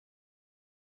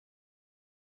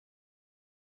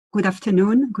Good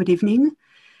afternoon, good evening.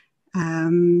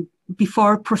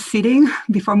 Before proceeding,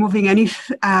 before moving any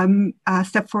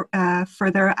step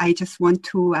further, I just want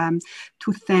to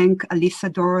thank Alisa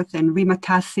Dorth and Rima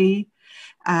Tassi,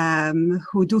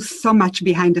 who do so much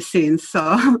behind the scenes.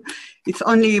 So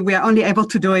we are only able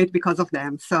to do it because of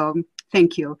them. So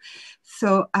thank you.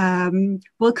 So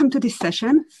welcome to this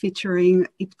session featuring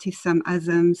Ibtisam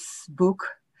Azem's book,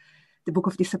 The Book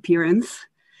of Disappearance.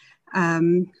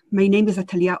 My name is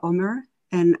Atalia Omer,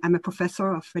 and I'm a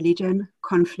professor of religion,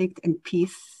 conflict, and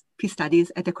peace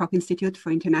studies at the Koca Institute for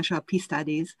International Peace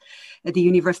Studies at the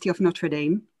University of Notre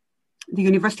Dame. The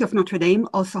University of Notre Dame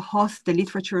also hosts the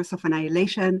literatures of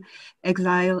annihilation,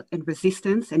 exile, and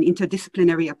resistance, an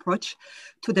interdisciplinary approach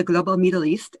to the global Middle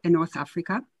East and North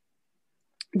Africa.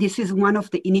 This is one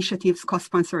of the initiatives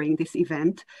co-sponsoring this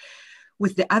event,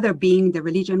 with the other being the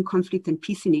Religion, Conflict, and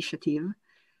Peace Initiative,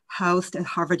 housed at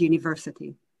Harvard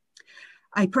University.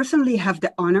 I personally have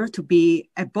the honor to be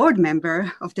a board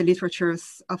member of the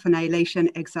Literatures of Annihilation,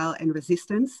 Exile, and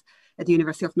Resistance at the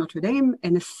University of Notre Dame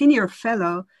and a senior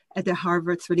fellow at the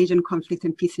Harvard's Religion, Conflict,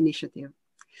 and Peace Initiative.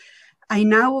 I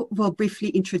now will briefly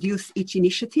introduce each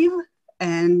initiative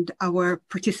and our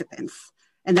participants,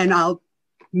 and then I'll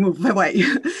move away.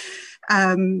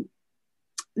 The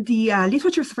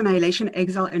Literatures of Annihilation,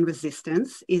 Exile, and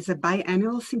Resistance is a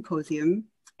biannual symposium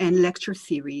and lecture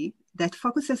series that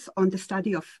focuses on the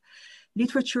study of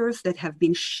literatures that have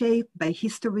been shaped by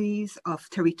histories of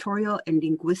territorial and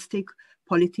linguistic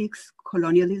politics,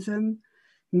 colonialism,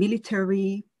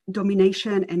 military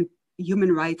domination, and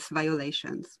human rights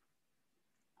violations.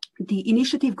 The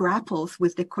initiative grapples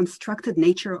with the constructed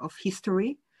nature of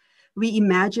history,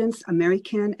 reimagines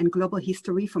American and global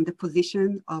history from the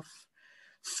position of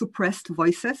suppressed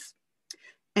voices,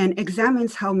 and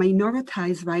examines how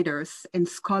minoritized writers and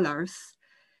scholars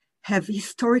have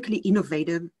historically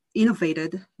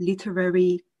innovated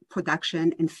literary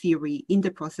production and theory in the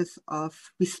process of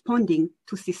responding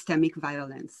to systemic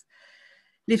violence.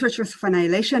 Literatures of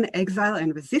Annihilation, Exile,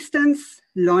 and Resistance,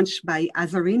 launched by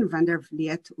Azarin van der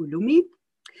Vliet Ulumi,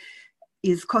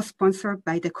 is co-sponsored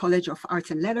by the College of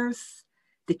Arts and Letters,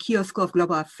 the Keough School of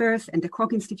Global Affairs, and the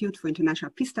Koca Institute for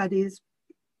International Peace Studies,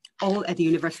 all at the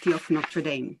University of Notre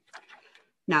Dame.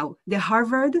 Now, the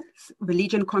Harvard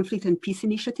Religion, Conflict, and Peace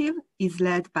Initiative is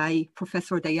led by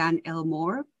Professor Diane L.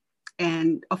 Moore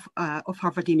of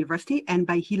Harvard University and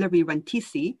by Hilary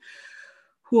Rantisi,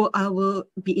 who I will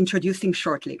be introducing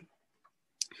shortly.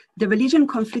 The Religion,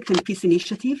 Conflict, and Peace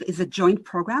Initiative is a joint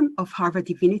program of Harvard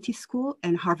Divinity School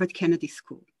and Harvard Kennedy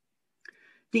School.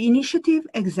 The initiative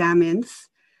examines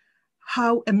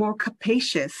how a more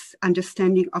capacious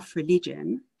understanding of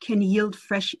religion can yield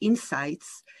fresh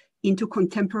insights into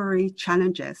contemporary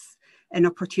challenges and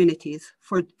opportunities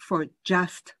for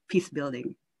just peace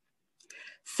building.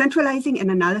 Centralizing an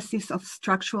analysis of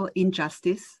structural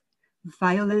injustice,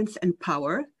 violence, and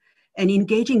power, and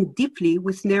engaging deeply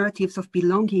with narratives of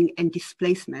belonging and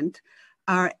displacement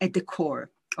are at the core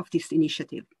of this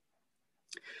initiative.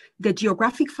 The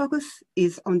geographic focus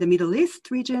is on the Middle East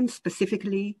region,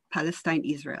 specifically Palestine,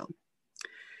 Israel.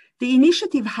 The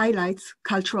initiative highlights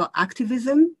cultural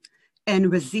activism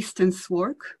and resistance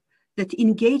work that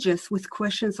engages with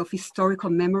questions of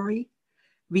historical memory,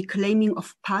 reclaiming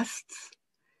of pasts,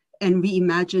 and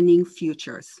reimagining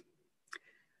futures.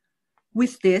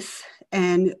 With this,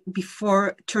 and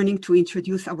before turning to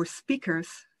introduce our speakers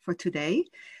for today,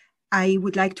 I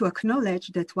would like to acknowledge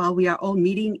that while we are all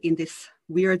meeting in this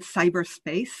weird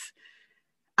cyberspace,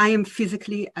 I am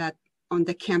physically on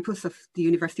the campus of the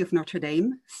University of Notre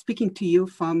Dame, speaking to you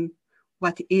from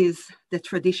what is the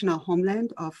traditional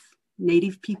homeland of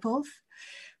Native peoples,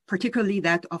 particularly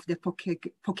that of the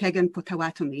Pokagon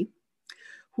Potawatomi,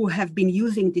 who have been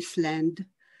using this land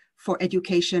for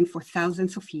education for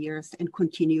thousands of years and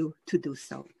continue to do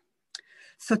so.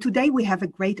 So today we have a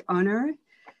great honor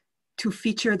to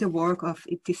feature the work of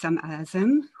Ibtisam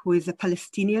Azem, who is a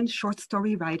Palestinian short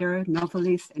story writer,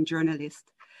 novelist, and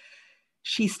journalist.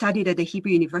 She studied at the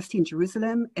Hebrew University in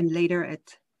Jerusalem and later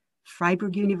at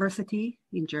Freiburg University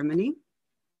in Germany,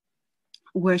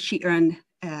 where she earned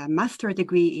a master's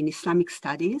degree in Islamic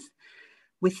Studies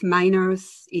with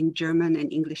minors in German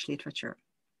and English literature.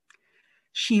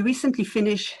 She recently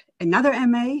finished another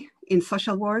MA in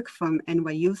social work from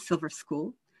NYU Silver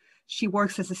School. She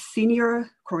works as a senior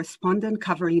correspondent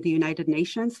covering the United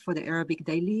Nations for the Arabic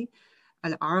daily,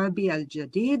 al-Araby,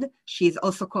 al-Jadeed. She is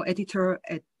also co-editor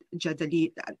at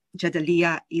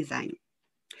Jadaliyya, e-zine.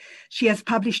 She has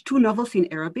published 2 novels in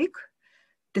Arabic,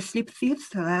 The Sleep Thieves,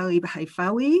 Talal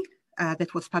Haifawi,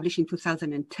 that was published in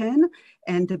 2010,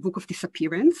 and the Book of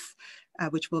Disappearance,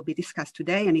 which will be discussed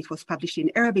today, and it was published in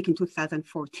Arabic in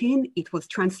 2014. It was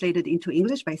translated into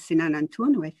English by Sinan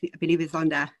Antoon, who I believe is on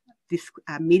this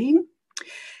meeting.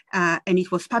 And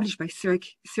it was published by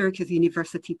Syracuse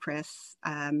University Press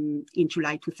in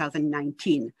July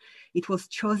 2019. It was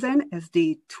chosen as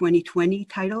the 2020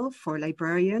 title for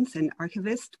librarians and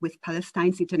archivists with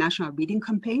Palestine's International Reading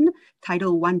Campaign,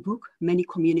 title One Book, Many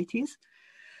Communities.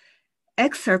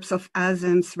 Excerpts of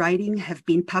Azem's writing have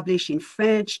been published in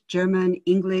French, German,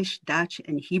 English, Dutch,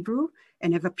 and Hebrew,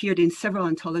 and have appeared in several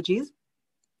anthologies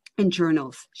and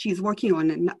journals. She is working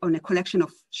on a collection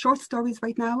of short stories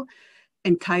right now,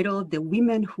 entitled The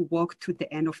Women Who Walked to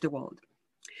the End of the World.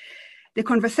 The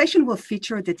conversation will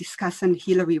feature the discussant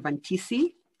Hilary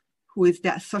Rantisi, who is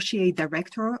the Associate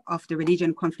Director of the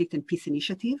Religion, Conflict, and Peace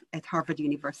Initiative at Harvard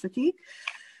University,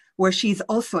 where she is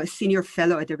also a Senior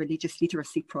Fellow at the Religious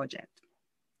Literacy Project.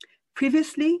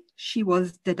 Previously, she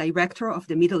was the Director of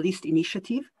the Middle East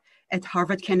Initiative at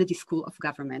Harvard Kennedy School of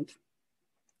Government.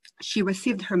 She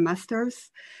received her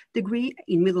master's degree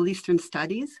in Middle Eastern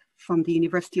Studies from the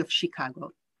University of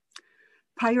Chicago.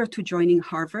 Prior to joining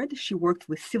Harvard, she worked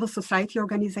with civil society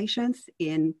organizations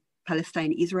in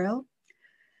Palestine, Israel,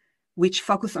 which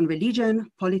focus on religion,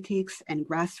 politics, and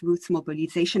grassroots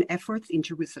mobilization efforts in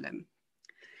Jerusalem.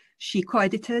 She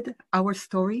co-edited Our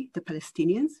Story, The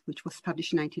Palestinians, which was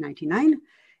published in 1999,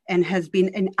 and has been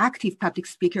an active public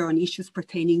speaker on issues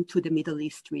pertaining to the Middle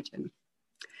East region.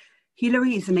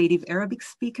 Hilary is a native Arabic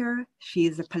speaker. She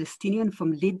is a Palestinian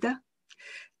from Lidda,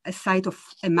 a site of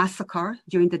a massacre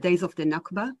during the days of the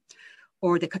Nakba,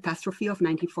 or the catastrophe of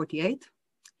 1948.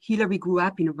 Hilary grew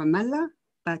up in Ramallah,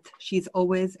 but she's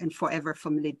always and forever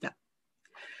from Lidda.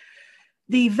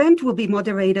 The event will be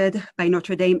moderated by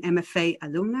Notre Dame MFA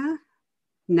alumna,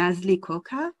 Nazli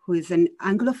Koca, who is an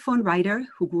Anglophone writer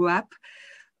who grew up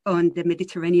on the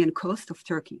Mediterranean coast of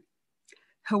Turkey.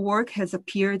 Her work has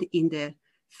appeared in the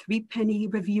Threepenny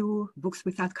Review, Books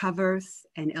Without Covers,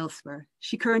 and elsewhere.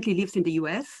 She currently lives in the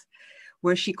US,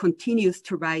 where she continues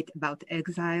to write about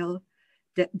exile,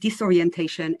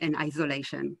 disorientation, and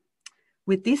isolation.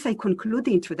 With this, I conclude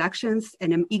the introductions,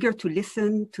 and I'm eager to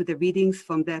listen to the readings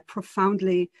from the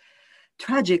profoundly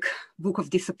tragic Book of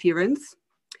Disappearance.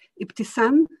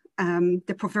 Ibtisam,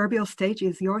 the proverbial stage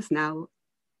is yours now.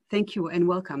 Thank you and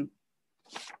welcome.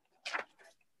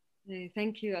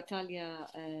 Thank you, Atalia.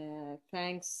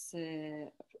 Thanks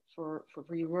for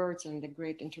your words and the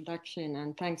great introduction,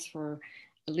 and thanks for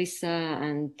Alyssa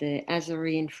and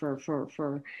Azarine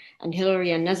and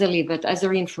Hilary and Nazli, but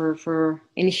Azarine for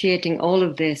initiating all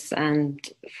of this and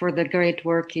for the great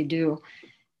work you do,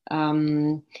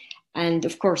 and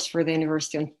of course for the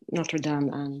University of Notre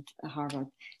Dame and Harvard.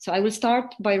 So I will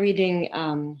start by reading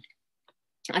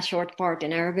a short part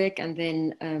in Arabic and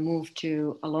then move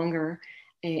to a longer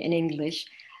in English.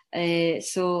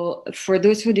 So for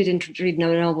those who didn't read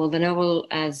the novel,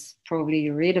 as probably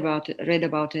you read about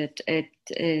it,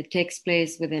 it takes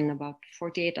place within about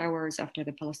 48 hours after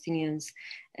the Palestinians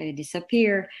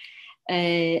disappear,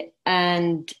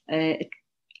 and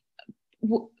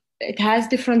it has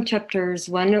different chapters.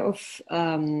 One of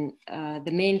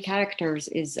the main characters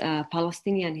is a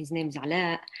Palestinian. His name is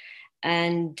Ala,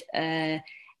 and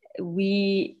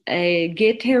we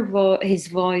get his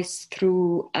voice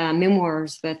through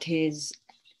memoirs that his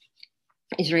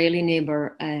Israeli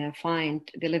neighbor find.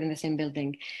 They live in the same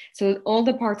building. So all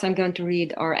the parts I'm going to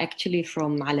read are actually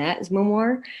from Ala's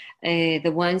memoir,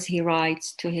 the ones he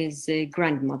writes to his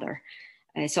grandmother.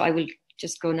 So I will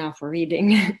just go now for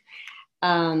reading.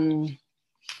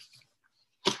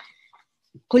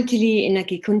 قلت لي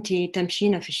إنك كنت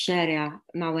تمشين في الشارع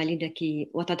مع والدك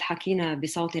وتضحكين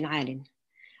بصوت عال،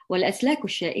 والأسلاك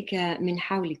الشائكة من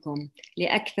حولكم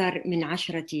لأكثر من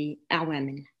 10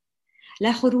 أعوام.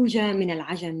 لا خروج من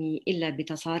العجم إلا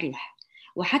بتصاريح،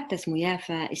 وحتى اسم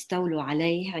يافا استولوا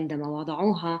عليه عندما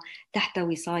وضعوها تحت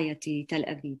وصاية تل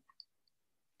أبيب.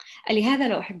 ألهذا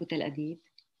لا أحب تل أبيب؟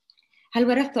 هل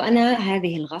ورثت أنا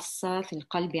هذه الغصة في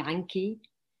القلب عنك؟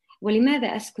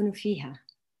 ولماذا أسكن فيها؟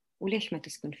 وليش ما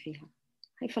تسكن فيها؟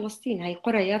 هي فلسطين، هي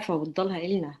قرى يافا وتضلها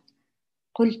إلنا.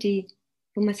 قلت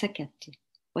ثم سكت،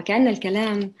 وكأن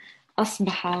الكلام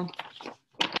أصبح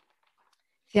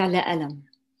فعل ألم.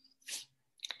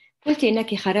 قلت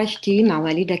إنك خرجت مع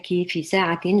والدك في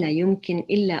ساعة لا يمكن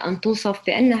إلا أن توصف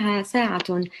بأنها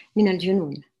ساعة من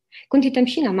الجنون. كنت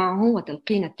تمشين معه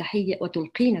وتلقين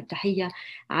التحية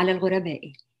على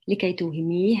الغرباء لكي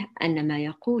توهميه أن ما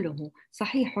يقوله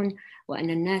صحيح وأن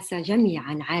الناس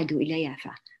جميعا عادوا إلى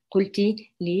يافا. قلت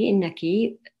لي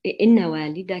إن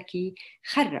والدك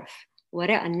خرف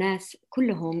ورأى الناس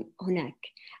كلهم هناك.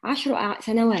 10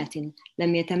 سنوات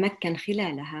لم يتمكن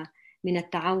خلالها من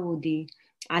التعود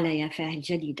على يافاه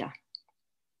الجديدة.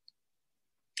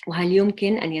 وهل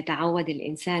يمكن أن يتعود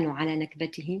الإنسان على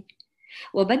نكبته؟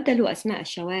 وبدلوا أسماء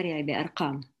الشوارع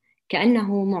بأرقام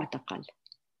كأنه معتقل،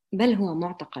 بل هو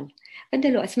معتقل.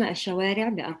 بدلوا أسماء الشوارع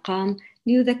بأرقام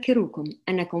ليذكروكم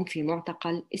أنكم في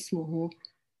معتقل اسمه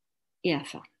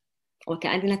يافا،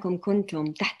 وكأنكم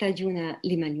كنتم تحتاجون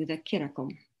لمن يذكركم.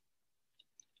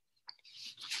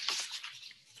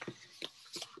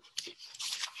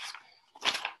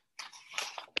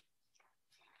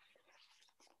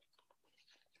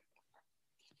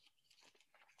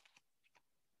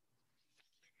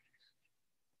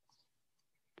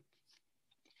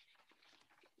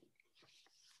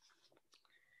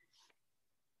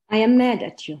 I am mad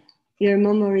at you. Your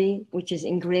memory, which is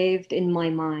engraved in my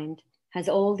mind, has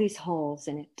all these holes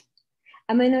in it.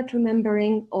 Am I not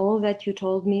remembering all that you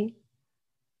told me?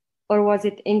 Or was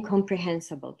it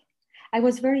incomprehensible? I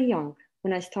was very young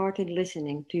when I started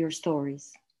listening to your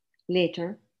stories.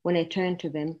 Later, when I turned to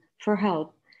them for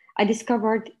help, I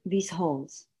discovered these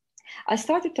holes. I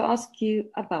started to ask you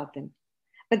about them.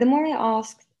 But the more I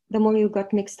asked, the more you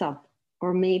got mixed up.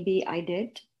 Or maybe I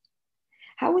did.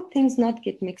 How would things not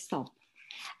get mixed up?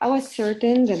 I was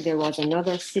certain that there was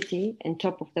another city on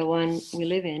top of the one we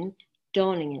live in,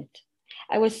 dawning it.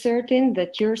 I was certain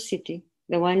that your city,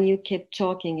 the one you kept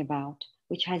talking about,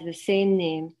 which has the same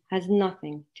name, has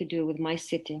nothing to do with my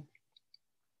city.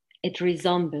 It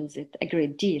resembles it a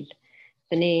great deal.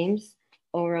 The names,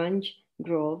 orange,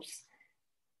 groves.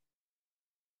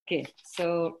 Okay,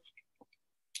 so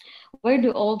where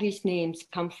do all these names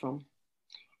come from?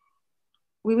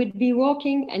 We would be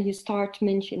walking and you start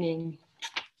mentioning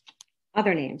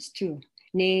other names too,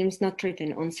 names not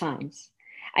written on signs.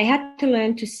 I had to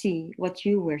learn to see what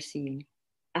you were seeing.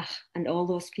 And all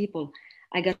those people,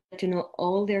 I got to know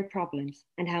all their problems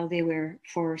and how they were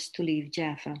forced to leave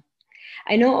Jaffa.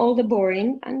 I know all the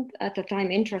boring and at the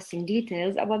time interesting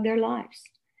details about their lives.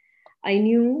 I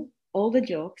knew all the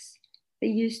jokes they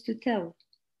used to tell,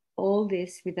 all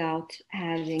this without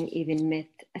having even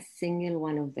met a single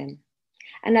one of them.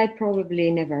 And I probably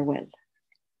never will.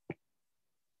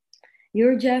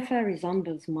 Your Jaffa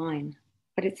resembles mine,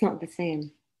 but it's not the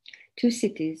same. Two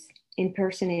cities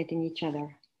impersonating each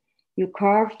other. You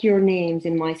carved your names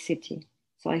in my city,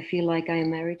 so I feel like I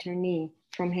am a returnee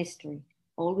from history,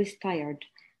 always tired,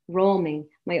 roaming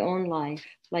my own life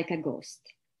like a ghost.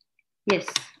 Yes,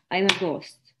 I'm a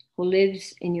ghost who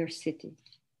lives in your city.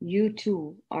 You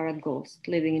too are a ghost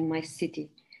living in my city,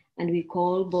 and we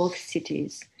call both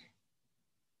cities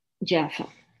Jaffa.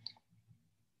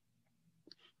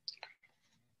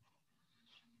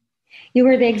 You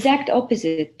were the exact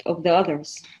opposite of the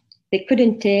others. They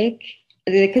couldn't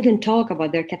talk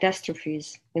about their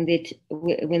catastrophes when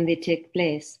they take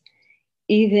place.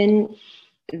 Even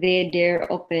if they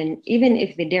dare open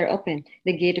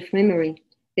the gate of memory,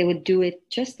 they would do it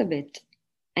just a bit,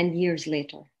 and years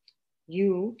later.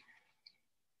 You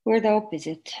were the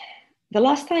opposite. The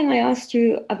last time I asked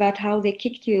you about how they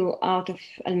kicked you out of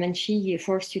Al-Manshiyya,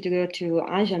 forced you to go to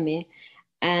Ajami,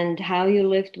 and how you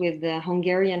lived with the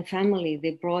Hungarian family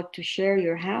they brought to share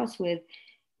your house with,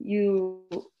 you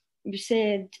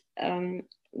said,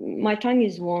 my tongue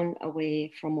is worn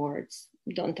away from words.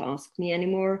 Don't ask me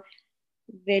anymore.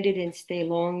 They didn't stay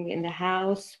long in the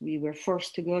house we were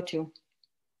forced to go to.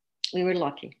 We were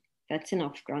lucky. That's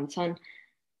enough, grandson.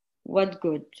 What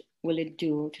good will it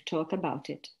do to talk about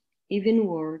it? Even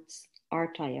words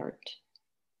are tired.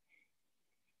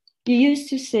 You used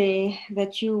to say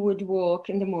that you would walk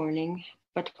in the morning,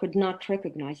 but could not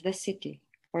recognize the city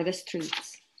or the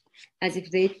streets, as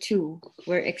if they too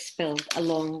were expelled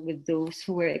along with those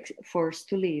who were forced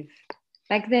to leave.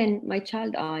 Back then, my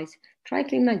child eyes tried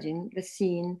to imagine the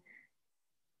scene.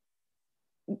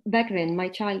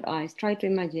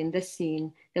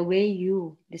 The way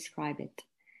you describe it,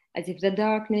 as if the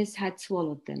darkness had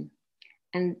swallowed them,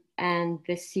 and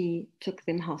the sea took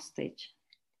them hostage.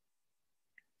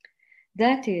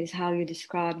 That is how you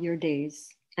describe your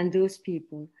days and those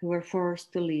people who were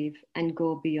forced to leave and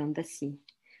go beyond the sea.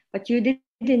 But you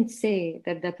didn't say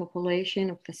that the population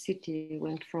of the city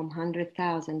went from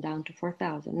 100,000 down to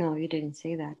 4,000. No, you didn't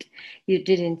say that. You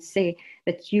didn't say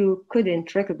that you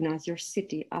couldn't recognize your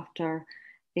city after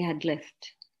they had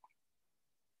left.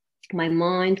 My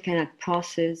mind cannot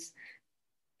process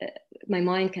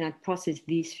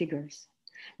these figures,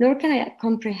 nor can I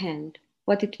comprehend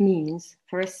what it means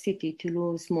for a city to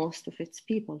lose most of its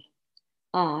people.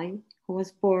 I, who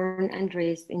was born and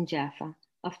raised in Jaffa,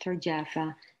 after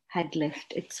Jaffa had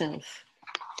left itself.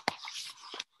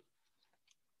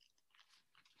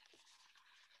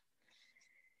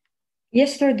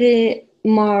 Yesterday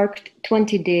marked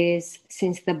 20 days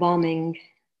since the bombing.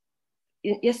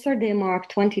 Yesterday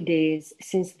marked 20 days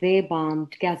since they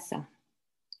bombed Gaza.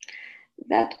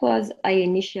 That was I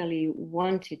initially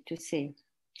wanted to say,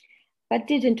 but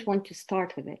didn't want to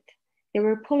start with it. They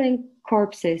were pulling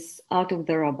corpses out of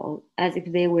the rubble as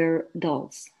if they were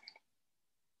dolls.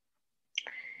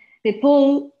 They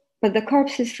pull, but the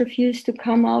corpses refused to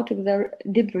come out of the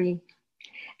debris.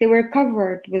 They were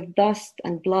covered with dust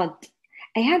and blood.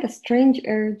 I had a strange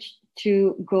urge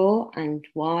to go and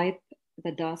wipe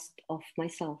the dust off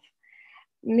myself.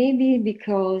 Maybe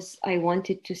because I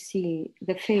wanted to see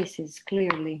the faces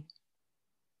clearly.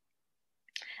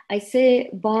 I say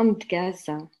bombed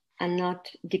Gaza and not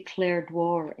declared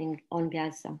war on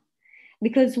Gaza,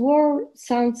 because war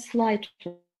sounds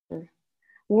lighter.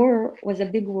 War was a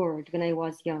big word when I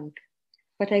was young,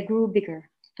 but I grew bigger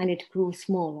and it grew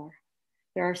smaller.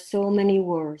 There are so many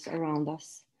wars around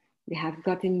us. We have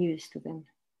gotten used to them.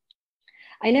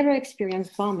 I never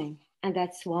experienced bombing, and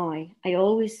that's why it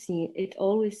always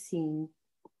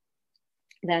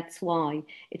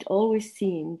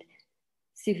seemed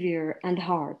severe and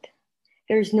hard.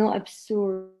 There is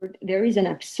an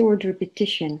absurd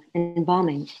repetition in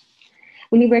bombing.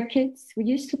 When we were kids, we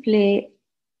used to play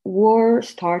war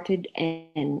started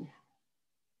in.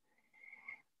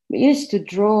 We used to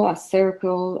draw a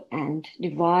circle and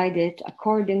divide it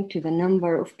according to the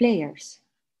number of players.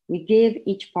 We gave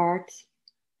each part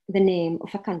the name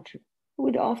of a country. We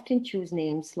would often choose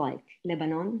names like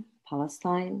Lebanon,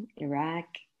 Palestine, Iraq,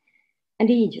 and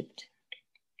Egypt.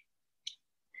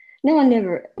 No one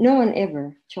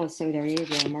ever chose Saudi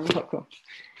Arabia or Morocco.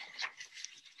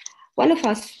 One of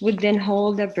us would then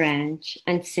hold a branch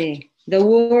and say, the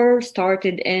war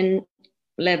started in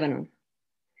Lebanon,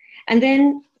 and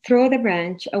then throw the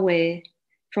branch away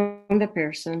from the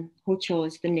person who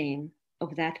chose the name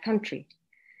of that country,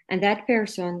 and that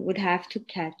person would have to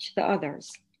catch the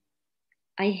others.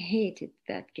 I hated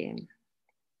that game,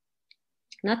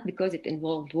 not because it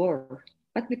involved war,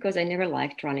 but because I never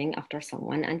liked running after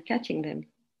someone and catching them.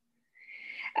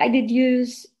 Did you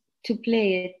use to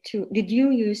play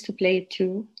it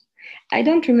too? I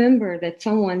don't remember that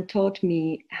someone taught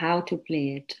me how to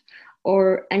play it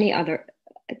or any other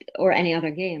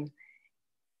game,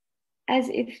 as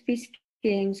if these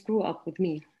games grew up with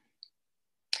me.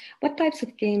 What types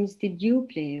of games did you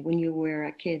play when you were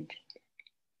a kid?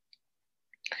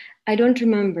 I don't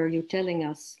remember you telling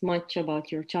us much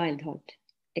about your childhood,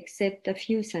 except a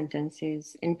few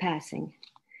sentences in passing.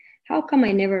 How come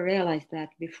I never realized that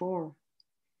before?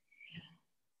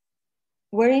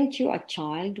 Weren't you a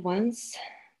child once?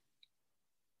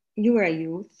 You were a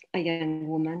youth, a young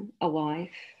woman, a wife,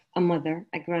 a mother,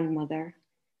 a grandmother,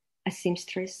 a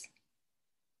seamstress,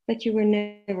 but you were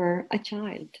never a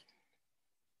child.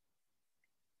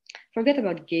 Forget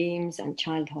about games and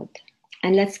childhood,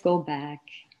 and let's go back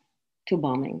to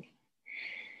bombing.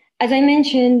 As I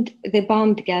mentioned, they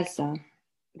bombed Gaza.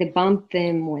 They bombed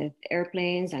them with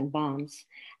airplanes and bombs,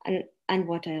 and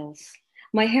what else?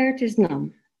 My heart is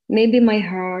numb. Maybe my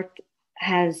heart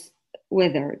has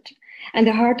withered, and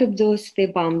the heart of those they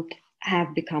bombed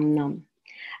have become numb.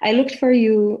 I looked for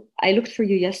you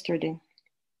yesterday.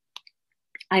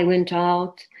 I went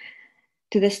out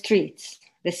to the streets,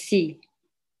 the sea,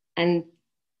 and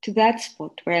to that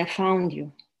spot where I found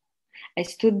you. I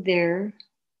stood there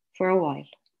for a while,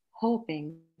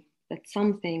 hoping that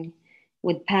something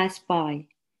would pass by,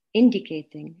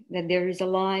 indicating that there is a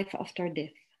life after death.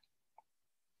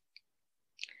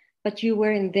 But you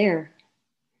weren't there.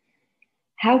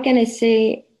 How can I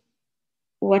say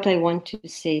what I want to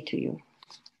say to you?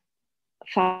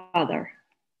 Father,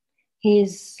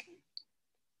 he's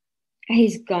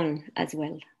gone as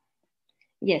well.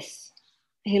 Yes,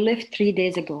 he left 3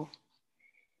 days ago.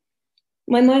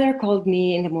 My mother called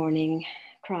me in the morning,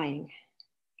 crying.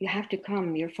 You have to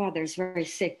come, your father's very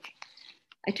sick.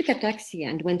 I took a taxi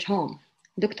and went home.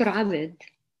 Dr. Abed,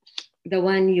 the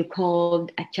one you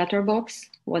called a chatterbox,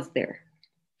 was there.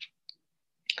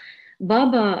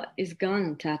 Baba is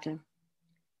gone, Tata.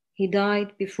 He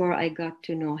died before I got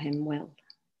to know him well.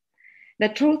 The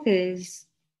truth is,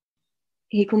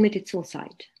 he committed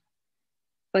suicide.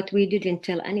 But we didn't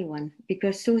tell anyone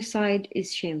because suicide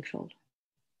is shameful.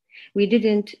 We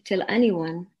didn't tell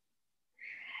anyone.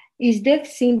 His death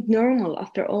seemed normal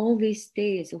after all these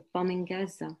days of bombing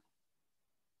Gaza.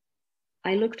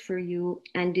 I looked for you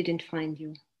and didn't find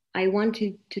you. I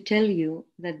wanted to tell you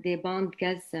that they bombed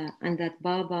Gaza and that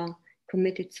Baba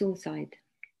committed suicide.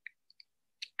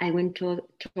 I went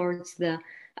towards the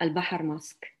Al-Bahar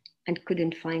Mosque and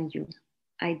couldn't find you.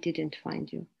 I didn't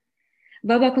find you.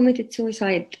 Baba committed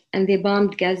suicide and they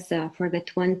bombed Gaza for the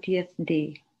 20th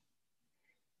day.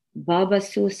 Baba's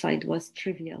suicide was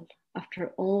trivial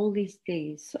after all these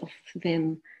days of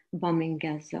them bombing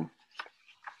Gaza.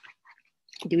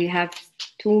 Do we have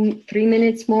 3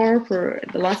 minutes more for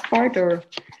the last part, or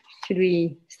should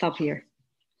we stop here?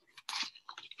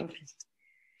 Okay.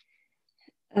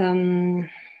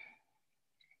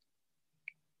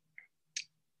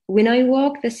 When I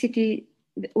walk the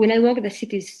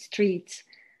city's streets,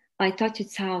 I touch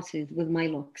its houses with my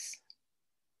looks.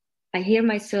 I hear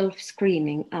myself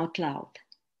screaming out loud,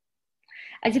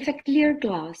 as if a clear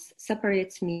glass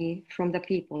separates me from the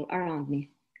people around me,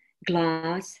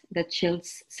 glass that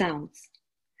chills sounds.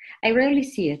 I rarely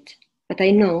see it, but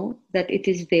I know that it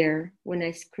is there when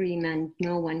I scream and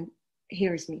no one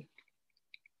hears me.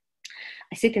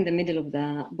 I sit in the middle of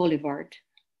the boulevard.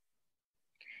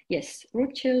 Yes,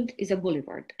 Rothschild is a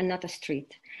boulevard and not a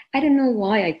street. I don't know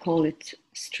why I call it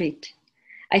street.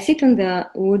 I sit on the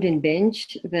wooden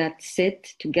bench that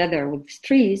sit together with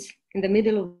trees in the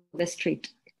middle of the street.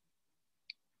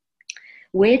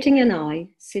 Waiting and I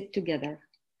sit together.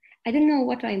 I don't know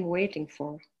what I'm waiting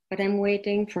for, but I'm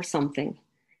waiting for something.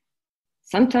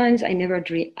 Sometimes I even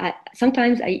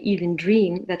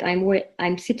dream that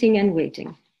I'm sitting and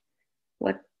waiting.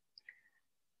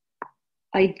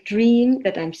 I dream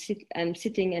that I'm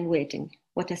sitting and waiting.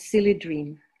 What a silly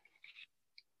dream.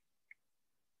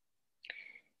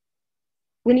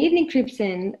 When evening creeps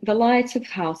in, the lights of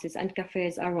houses and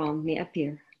cafes around me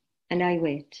appear, and I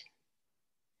wait.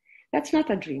 That's not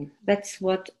a dream. That's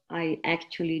what I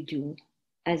actually do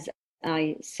as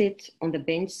I sit on the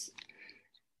bench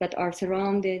that are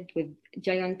surrounded with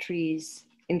giant trees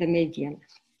in the median,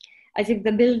 as if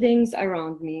the buildings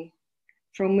around me,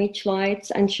 from which lights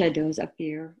and shadows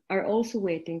appear, are also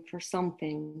waiting for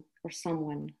something or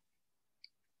someone.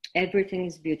 Everything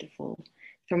is beautiful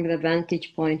from the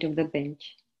vantage point of the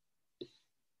bench.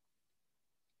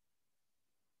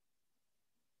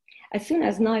 As soon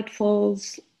as night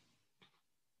falls,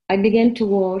 I begin to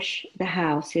wash the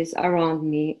houses around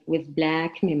me with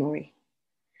black memory.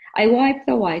 I wipe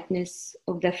the whiteness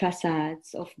of the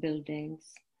facades of buildings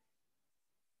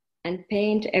and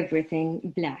paint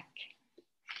everything black.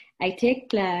 I take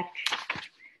black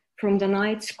from the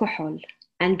night's kuhul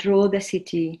and draw the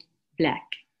city black,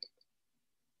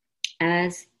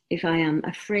 as if I am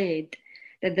afraid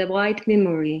that the white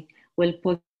memory will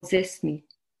possess me.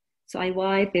 So I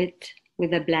wipe it with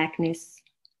the blackness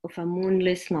of a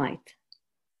moonless night.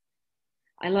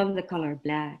 I love the color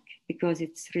black because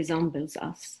it resembles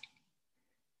us.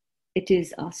 It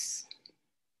is us.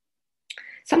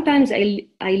 Sometimes I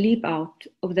leap out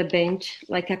of the bench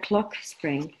like a clock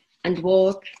spring and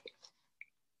walk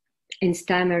in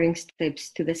stammering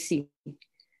steps to the sea.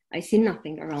 I see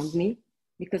nothing around me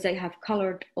because I have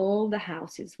colored all the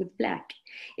houses with black.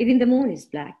 Even the moon is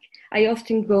black. I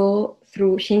often go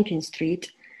through Schinken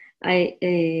Street.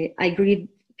 I greet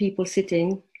people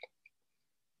sitting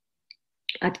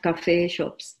at cafe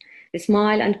shops. They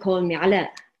smile and call me, Ala,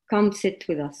 come sit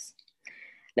with us.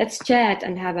 Let's chat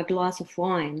and have a glass of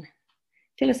wine.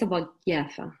 Tell us about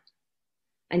Jaffa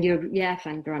and your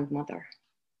Jaffan grandmother.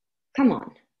 Come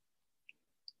on.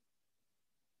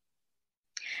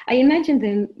 I imagine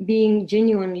them being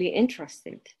genuinely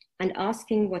interested and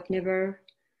asking what never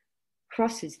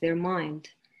crosses their mind.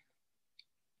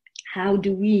 How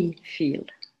do we feel?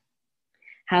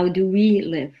 How do we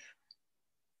live?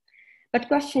 But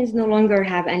questions no longer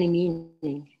have any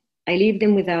meaning. I leave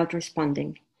them without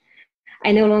responding.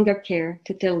 I no longer care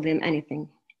to tell them anything.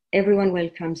 Everyone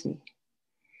welcomes me.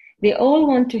 They all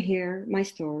want to hear my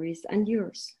stories and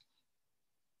yours.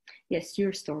 Yes,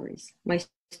 your stories. My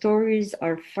stories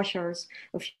are fushers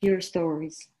of your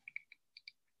stories.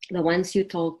 The ones you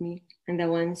told me and the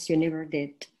ones you never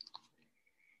did.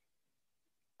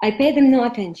 I pay them no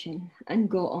attention and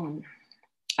go on.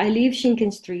 I leave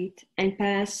Schinken Street and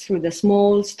pass through the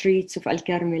small streets of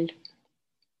Al-Karmel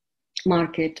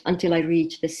market until I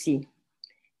reach the sea.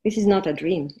 This is not a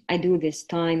dream. I do this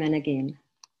time and again.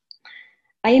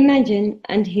 I imagine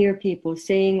and hear people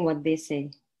saying what they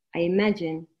say. I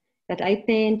imagine that I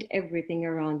paint everything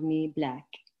around me black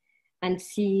and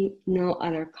see no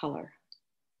other color.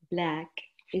 Black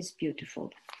is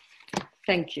beautiful.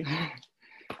 Thank you.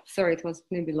 Sorry, it was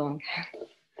maybe long.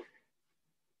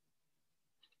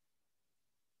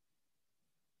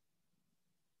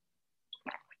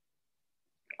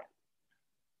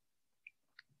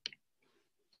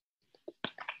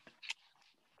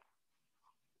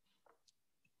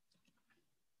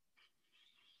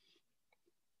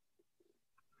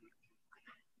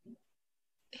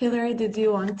 Hilary, did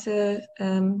you want to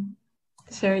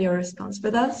share your response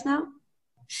with us now?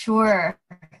 Sure.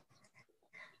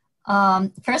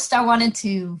 First, I wanted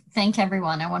to thank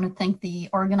everyone. I want to thank the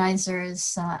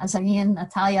organizers, Azarine,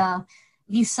 Natalia,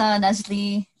 Lisa,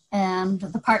 Nazli, and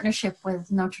the partnership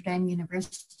with Notre Dame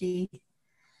University.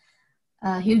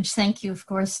 A huge thank you, of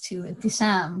course, to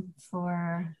Ibtisam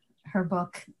for her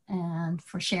book and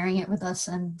for sharing it with us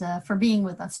and for being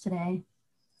with us today.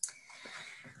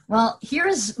 Well,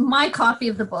 here's my copy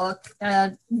of the book.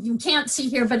 You can't see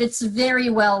here, but it's very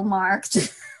well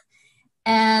marked.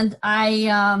 And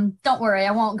don't worry,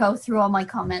 I won't go through all my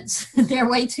comments. There are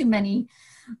way too many.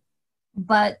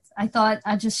 But I thought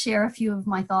I'd just share a few of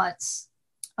my thoughts.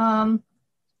 The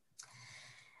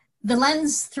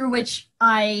lens through which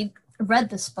I read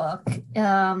this book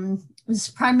was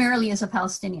primarily as a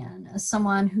Palestinian, as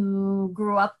someone who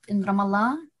grew up in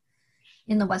Ramallah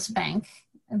in the West Bank,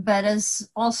 but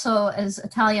also, as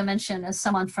Atalia mentioned, as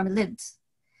someone from Lid,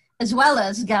 as well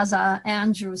as Gaza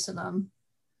and Jerusalem.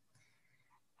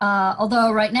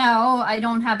 Although right now I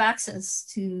don't have access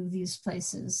to these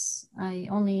places. I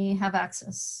only have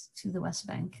access to the West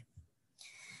Bank.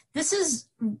 This is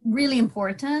really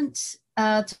important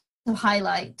to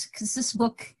highlight because this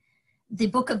book, the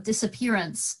Book of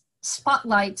Disappearance,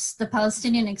 spotlights the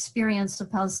Palestinian experience of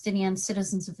Palestinian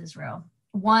citizens of Israel.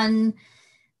 One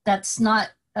that's not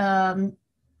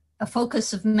a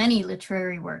focus of many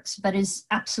literary works, but is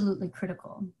absolutely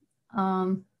critical.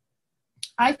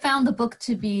 I found the book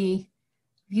to be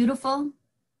beautiful,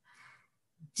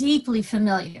 deeply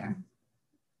familiar,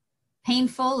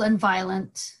 painful and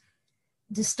violent,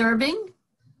 disturbing,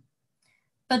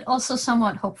 but also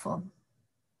somewhat hopeful.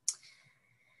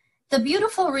 The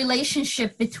beautiful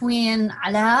relationship between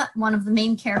Ala, one of the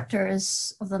main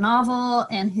characters of the novel,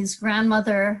 and his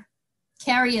grandmother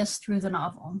carry us through the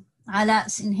novel.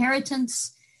 Ala's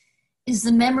inheritance is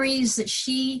the memories that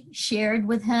she shared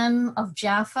with him of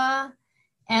Jaffa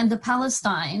and the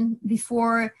Palestine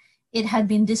before it had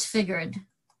been disfigured,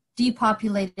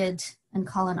 depopulated, and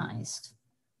colonized.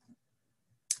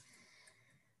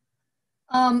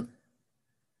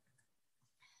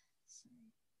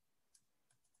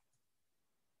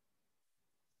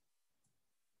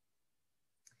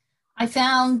 I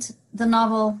found the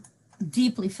novel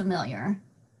deeply familiar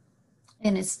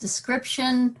in its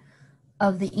description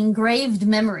of the engraved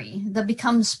memory that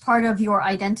becomes part of your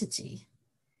identity,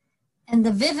 and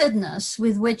the vividness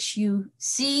with which you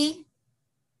see,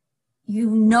 you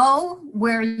know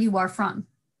where you are from,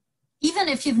 even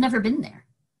if you've never been there.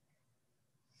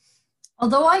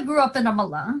 Although I grew up in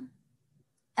Ramallah,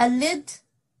 a lid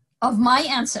of my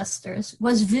ancestors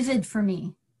was vivid for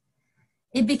me.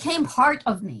 It became part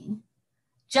of me,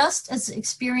 just as the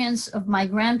experience of my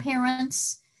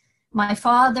grandparents, my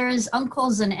father's,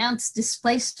 uncles, and aunts'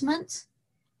 displacement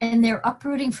and their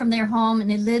uprooting from their home in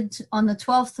Ilid on the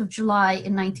 12th of July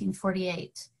in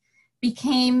 1948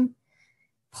 became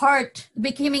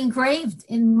engraved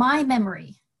in my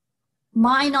memory.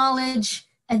 My knowledge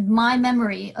and my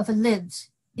memory of Ilid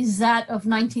is that of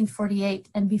 1948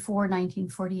 and before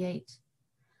 1948.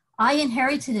 I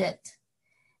inherited it,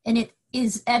 and it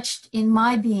is etched in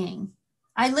my being.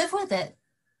 I live with it,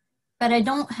 but I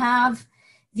don't have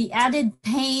the added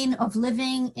pain of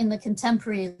living in the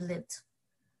contemporary Ilid,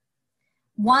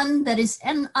 one that is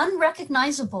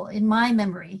unrecognizable in my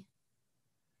memory.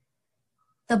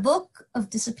 The Book of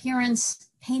Disappearance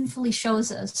painfully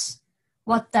shows us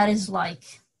what that is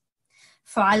like.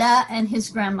 For Ala and his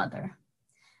grandmother,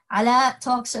 Ala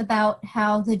talks about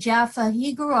how the Jaffa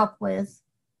he grew up with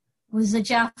was a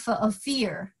Jaffa of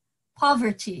fear,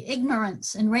 poverty,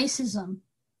 ignorance, and racism.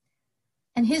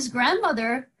 And his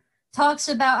grandmother talks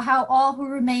about how all who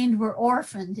remained were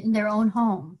orphaned in their own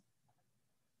home.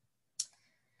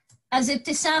 As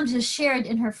Ibtisam just shared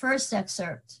in her first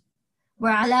excerpt,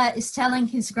 where Ala is telling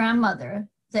his grandmother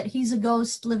that he's a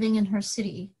ghost living in her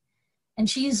city, and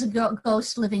she's a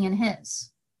ghost living in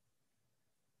his.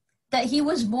 That he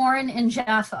was born in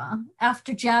Jaffa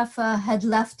after Jaffa had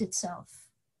left itself.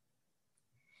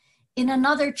 In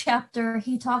another chapter,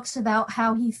 he talks about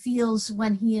how he feels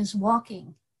when he is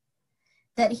walking,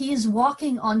 that he is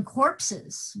walking on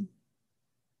corpses.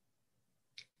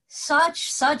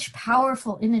 Such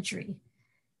powerful imagery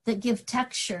that give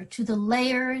texture to the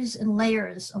layers and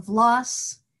layers of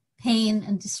loss, pain,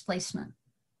 and displacement.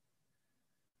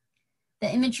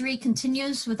 The imagery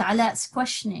continues with Ala's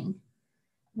questioning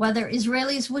whether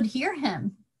Israelis would hear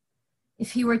him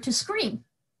if he were to scream,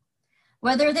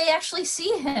 whether they actually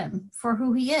see him for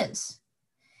who he is.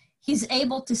 He's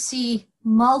able to see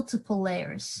multiple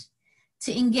layers,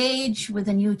 to engage with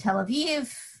a new Tel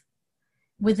Aviv,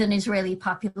 with an Israeli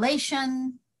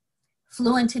population,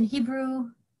 fluent in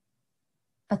Hebrew,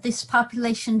 but this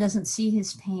population doesn't see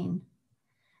his pain,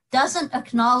 doesn't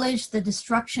acknowledge the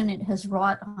destruction it has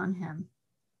wrought on him.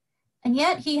 And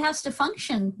yet he has to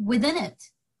function within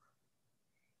it.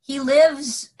 He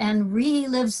lives and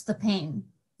relives the pain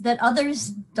that others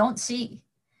don't see,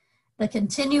 the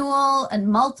continual and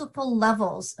multiple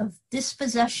levels of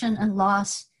dispossession and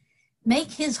loss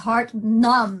make his heart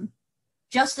numb,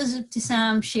 just as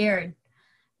Ibtisam shared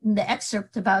in the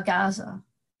excerpt about Gaza.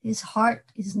 His heart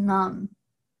is numb.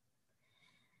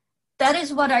 That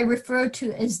is what I refer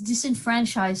to as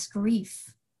disenfranchised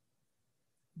grief.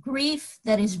 Grief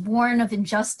that is born of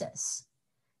injustice,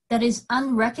 that is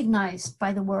unrecognized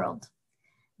by the world.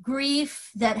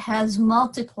 Grief that has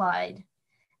multiplied,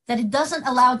 that it doesn't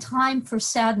allow time for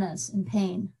sadness and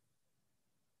pain.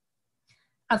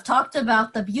 I've talked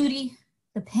about the beauty,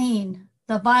 the pain,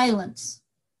 the violence,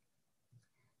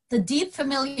 the deep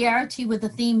familiarity with the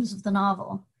themes of the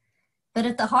novel. But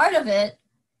at the heart of it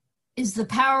is the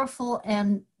powerful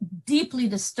and deeply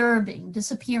disturbing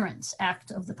disappearance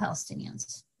act of the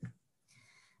Palestinians.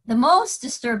 The most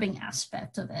disturbing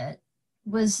aspect of it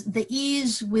was the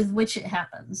ease with which it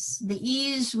happens, the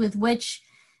ease with which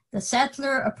the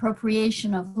settler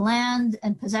appropriation of land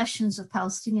and possessions of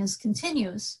Palestinians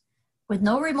continues with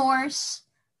no remorse,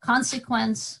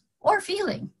 consequence, or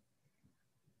feeling.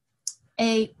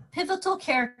 A pivotal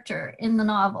character in the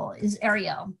novel is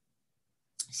Ariel.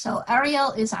 So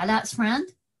Ariel is Alaa's friend.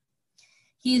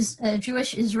 He's a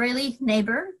Jewish Israeli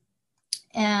neighbor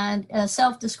and a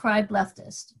self-described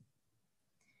leftist.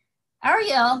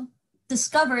 Ariel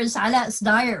discovers Alaa's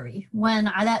diary when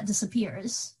Alaa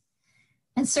disappears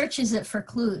and searches it for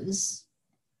clues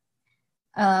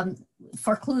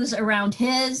around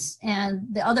his and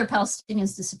the other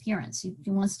Palestinians' disappearance. He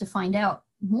wants to find out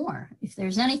more if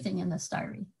there's anything in this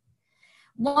diary.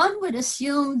 One would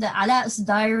assume that Alaa's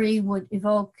diary would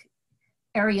evoke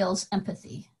Ariel's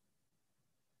empathy.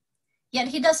 Yet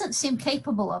he doesn't seem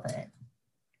capable of it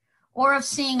or of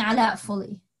seeing Alaa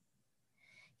fully.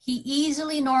 He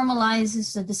easily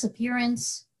normalizes the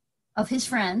disappearance of his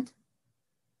friend,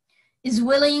 is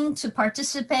willing to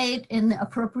participate in the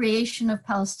appropriation of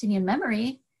Palestinian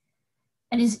memory,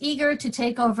 and is eager to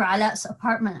take over Alaa's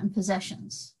apartment and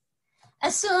possessions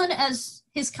as soon as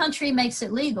his country makes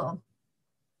it legal,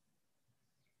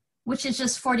 which is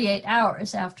just 48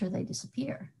 hours after they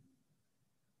disappear.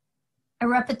 A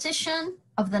repetition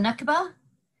of the Nakba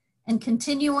and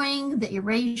continuing the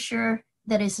erasure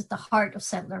that is at the heart of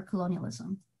settler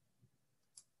colonialism.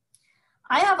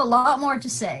 I have a lot more to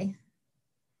say,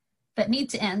 but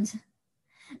need to end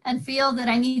and feel that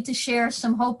I need to share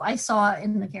some hope I saw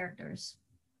in the characters.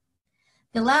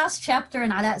 The last chapter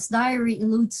in Alaa's diary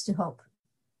alludes to hope.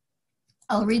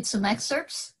 I'll read some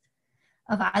excerpts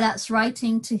of Alaa's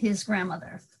writing to his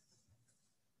grandmother.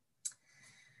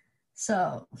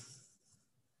 So,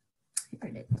 here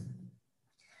it is.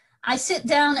 I sit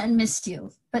down and miss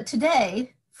you, but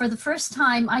today, for the first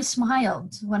time, I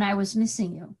smiled when I was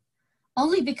missing you,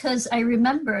 only because I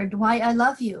remembered why I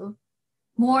love you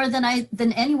more than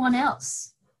anyone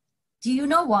else. Do you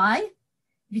know why?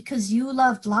 Because you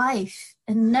loved life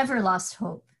and never lost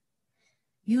hope.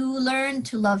 You learned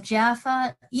to love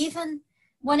Jaffa even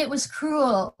when it was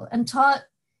cruel and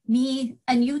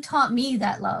you taught me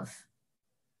that love.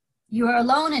 You are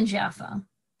alone in Jaffa,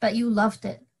 but you loved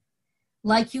it.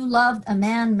 Like you loved a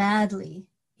man madly.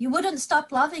 You wouldn't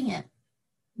stop loving it,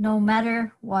 no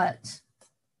matter what.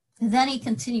 Then he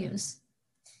continues,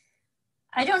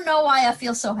 I don't know why I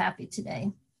feel so happy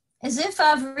today, as if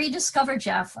I've rediscovered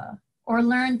Jaffa or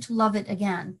learned to love it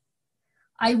again.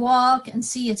 I walk and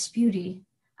see its beauty.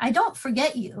 I don't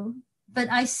forget you, but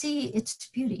I see its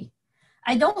beauty.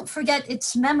 I don't forget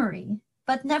its memory,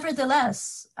 but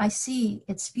nevertheless, I see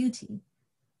its beauty.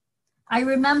 I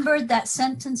remembered that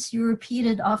sentence you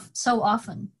repeated so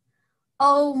often.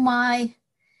 Oh my,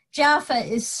 Jaffa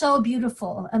is so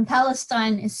beautiful and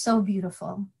Palestine is so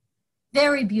beautiful,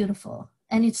 very beautiful,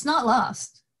 and it's not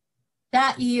lost.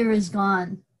 That year is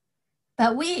gone,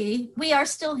 but we are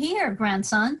still here,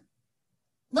 grandson.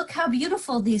 Look how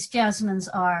beautiful these jasmines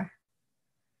are.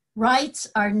 Rights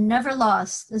are never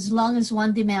lost as long as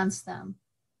one demands them.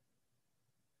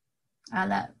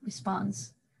 Alaa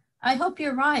responds, I hope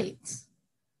you're right.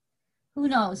 Who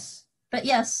knows? But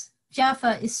yes,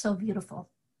 Jaffa is so beautiful.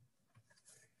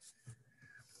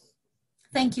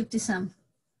 Thank you, Ibtisam.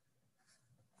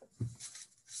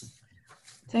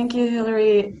 Thank you,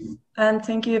 Hilary, and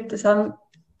thank you, Ibtisam.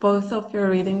 Both of your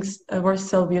readings were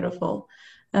so beautiful.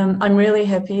 I'm really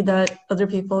happy that other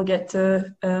people get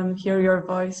to hear your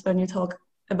voice when you talk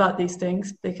about these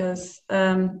things, because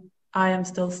I am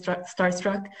still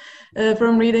starstruck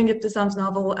from reading Ibtisam's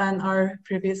novel and our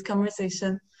previous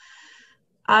conversation.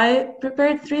 I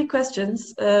prepared 3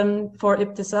 questions for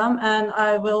Ibtisam, and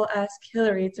I will ask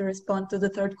Hilary to respond to the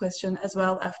 3rd question as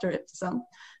well after Ibtisam.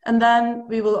 And then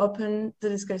we will open the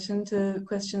discussion to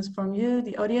questions from you,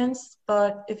 the audience.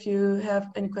 But if you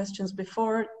have any questions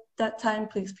before that time,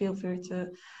 please feel free to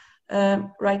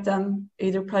write them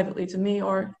either privately to me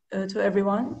or to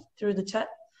everyone through the chat.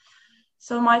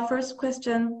 So my first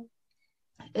question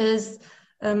is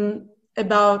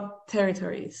about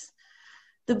territories.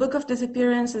 The Book of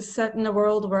Disappearance is set in a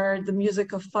world where the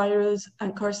music of Fairuz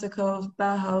and Korsakov,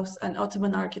 Bauhaus, and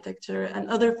Ottoman architecture and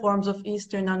other forms of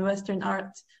Eastern and Western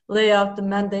art lay out the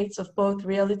mandates of both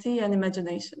reality and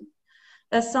imagination.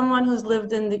 As someone who's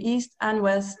lived in the East and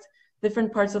West,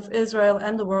 different parts of Israel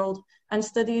and the world, and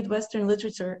studied Western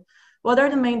literature, what are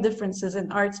the main differences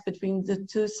in arts between the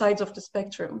 2 sides of the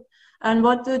spectrum? And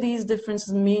what do these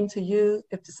differences mean to you,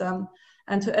 Ibtisam,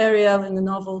 and to Ariel in the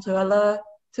novel, to Allah,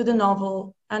 to the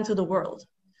novel, and to the world?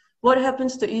 What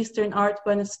happens to Eastern art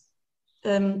when it's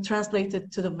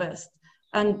translated to the West,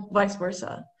 and vice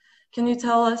versa? Can you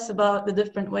tell us about the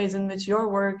different ways in which your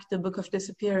work, the Book of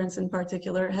Disappearance in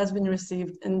particular, has been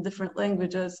received in different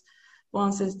languages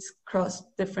once it's crossed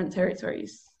different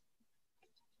territories?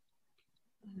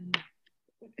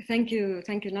 Thank you,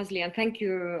 Nazli, and thank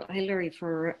you, Hilary,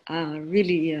 for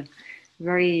really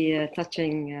very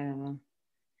touching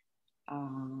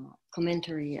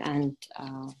commentary, and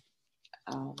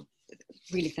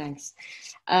really thanks.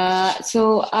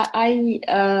 So I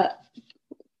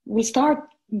we start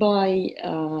by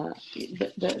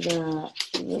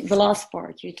the last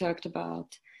part you talked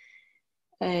about.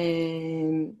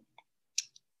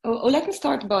 Let me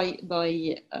start by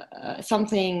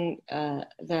something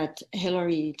that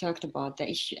Hilary talked about, the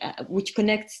issue, which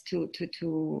connects to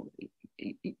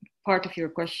part of your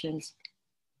questions.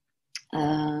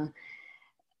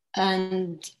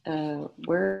 And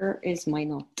where is my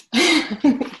note?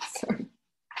 Sorry.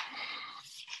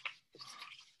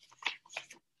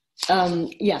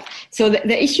 Yeah, so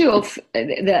the issue of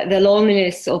the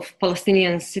loneliness of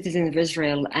Palestinian citizens of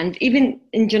Israel, and even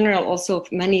in general also of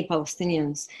many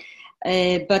Palestinians,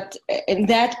 but in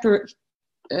that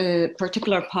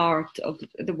particular part of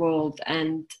the world,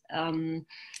 and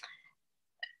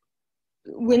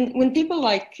when people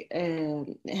like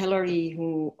Hilary,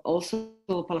 who also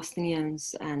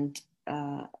Palestinians and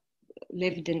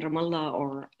lived in Ramallah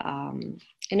or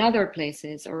in other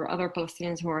places, or other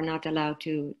Palestinians who are not allowed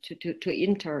to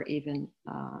enter even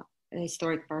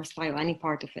historic Palestine or any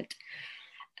part of it,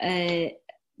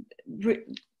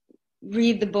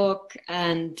 read the book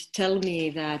and tell me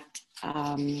that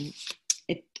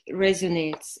it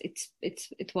resonates.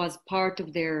 It was part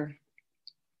of their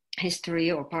history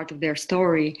or part of their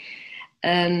story.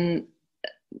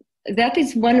 That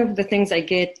is one of the things I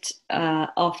get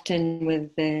often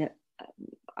with the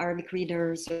Arabic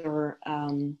readers, or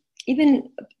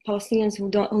even Palestinians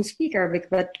who speak Arabic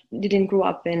but didn't grow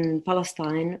up in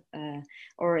Palestine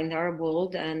or in the Arab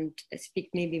world, and speak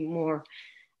maybe more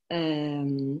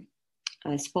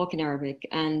spoken Arabic,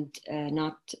 and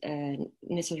not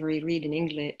necessarily read in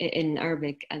English, in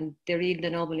Arabic, and they read the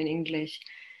novel in English.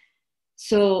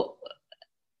 So,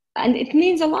 and it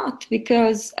means a lot,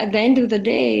 because at the end of the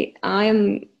day,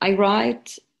 I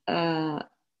write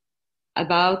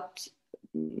about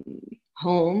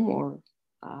home, or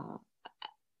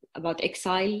about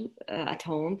exile at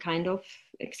home, kind of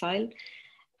exile,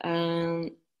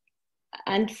 and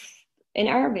in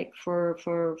Arabic for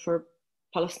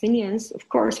Palestinians, of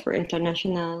course, for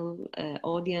international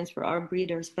audience, for Arab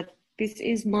readers. But this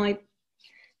is the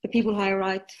people who I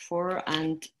write for,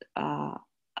 and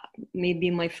maybe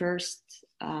my first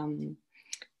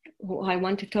who I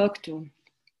want to talk to.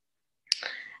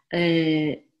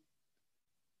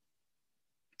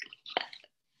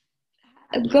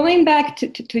 Going back to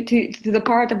the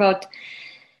part about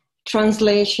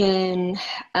translation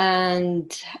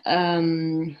and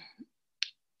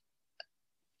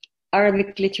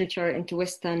Arabic literature into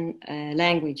Western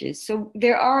languages. So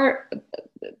there are,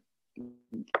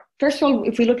 first of all,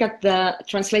 if we look at the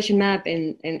translation map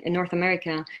in North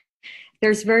America,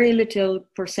 there's very little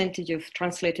percentage of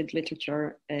translated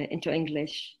literature into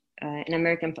English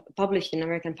in published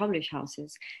published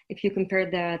houses. If you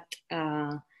compare that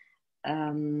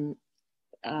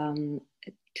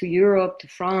to Europe, to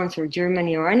France, or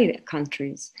Germany, or any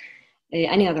countries,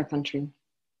 any other country.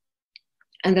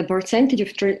 And the percentage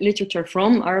of literature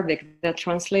from Arabic that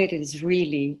translated is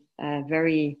really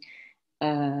very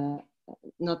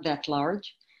not that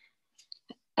large.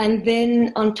 And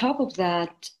then on top of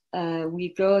that,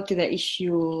 we go to the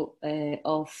issue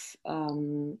of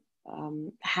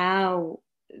how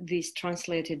this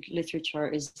translated literature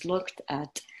is looked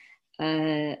at,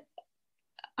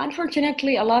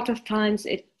 unfortunately, a lot of times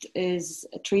it is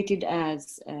treated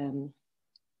as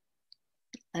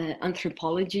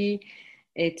anthropology.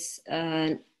 It's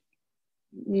there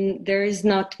is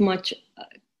not much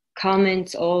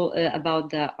comments about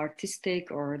the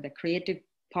artistic or the creative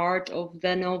part of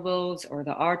the novels or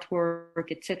the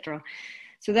artwork, etc.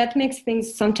 So that makes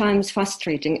things sometimes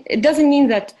frustrating. It doesn't mean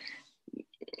that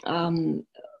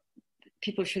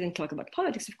people shouldn't talk about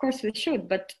politics. Of course they should,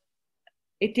 but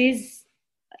it is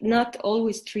not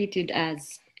always treated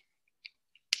as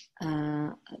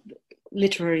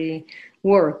literary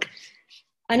work.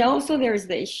 And also there's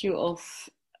the issue of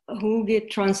who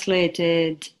gets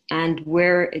translated and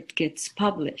where it gets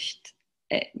published.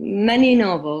 Many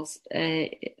novels,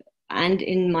 and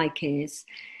in my case,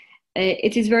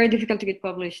 it is very difficult to get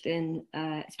published in,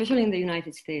 especially in the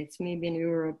United States, maybe in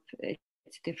Europe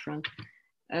it's different,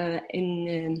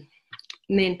 in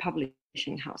main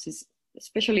publishing houses,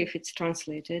 especially if it's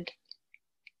translated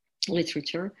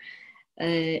literature.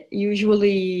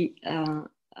 Usually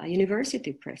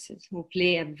university presses who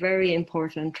play a very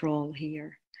important role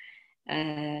here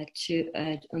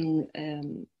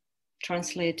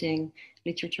translating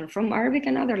literature from Arabic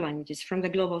and other languages from the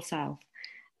global south,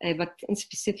 but in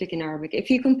specific in Arabic. If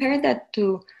you compare that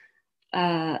to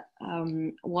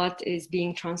what is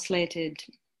being translated,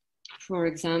 for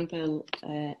example,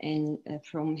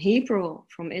 from Hebrew,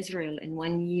 from Israel in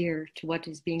 1 year, to what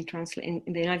is being translated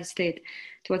in the United States,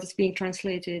 to what is being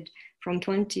translated from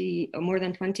 20 or more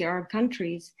than 20 Arab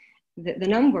countries, the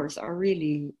numbers are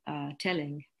really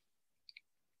telling.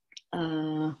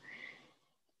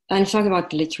 And talk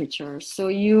about literature. So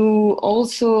you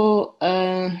also,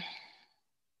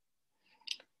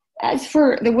 as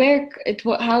for the work,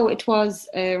 how it was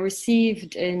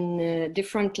received in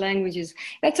different languages,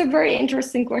 that's a very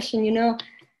interesting question. You know,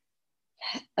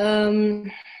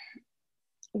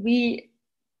 we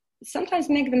sometimes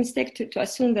make the mistake to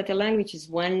assume that a language is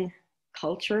one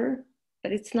culture,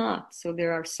 but it's not. So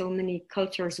there are so many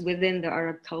cultures within the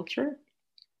Arab culture.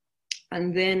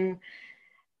 And then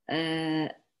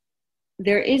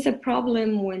there is a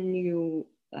problem when you,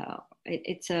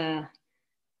 it's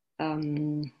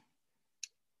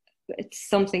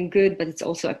something good, but it's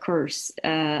also a curse.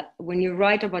 When you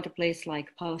write about a place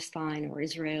like Palestine or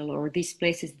Israel or these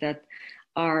places that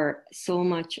are so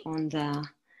much on the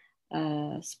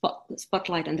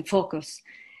spotlight and the focus,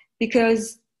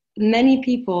 because many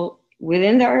people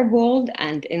within the Arab world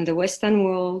and in the Western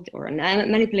world or in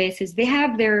many places, they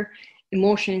have their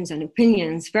emotions and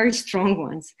opinions, very strong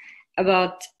ones,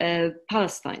 about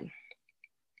Palestine.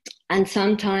 And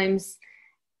sometimes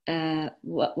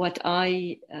what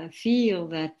I feel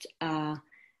that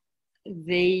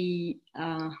they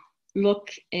look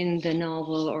in the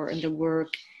novel or in the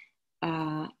work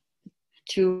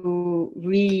to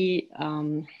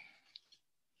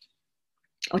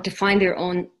or to find their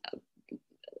own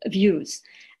views.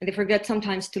 And they forget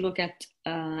sometimes to look at,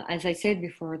 as I said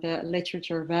before, the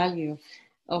literature value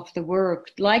of the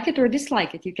work. Like it or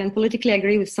dislike it, you can politically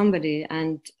agree with somebody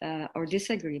and or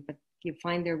disagree, but you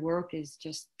find their work is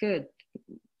just good,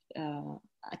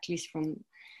 at least from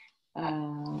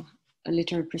a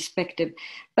literary perspective.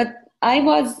 But I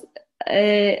was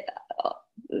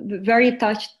very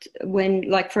touched when,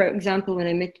 like, for example, when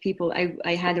I met people,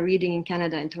 I had a reading in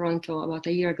Canada, in Toronto, about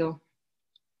a year ago,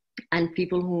 and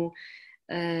people who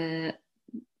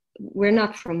were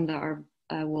not from the Arab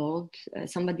world,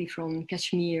 somebody from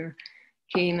Kashmir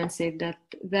came and said that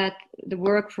the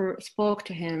work spoke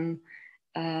to him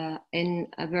in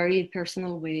a very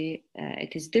personal way.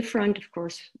 It is different, of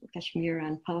course, Kashmir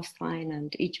and Palestine,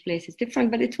 and each place is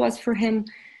different, but it was for him,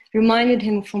 reminded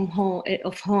him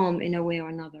of home in a way or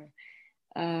another.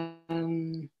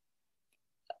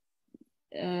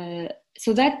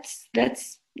 So that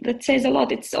says a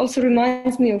lot. It also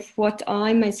reminds me of what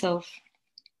I myself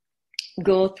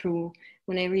go through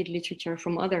when I read literature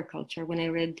from other culture, when I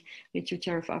read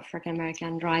literature of African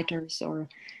American writers or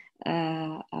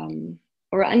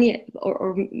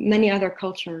many other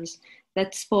cultures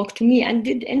that spoke to me and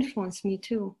did influence me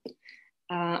too.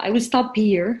 I will stop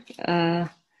here.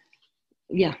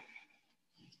 Yeah.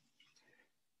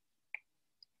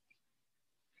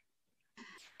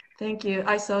 Thank you.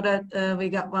 I saw that we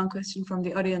got one question from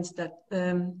the audience that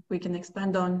we can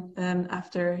expand on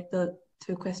after the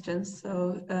two questions.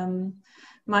 So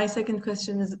my second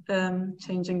question is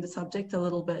changing the subject a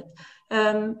little bit.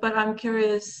 But I'm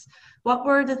curious, what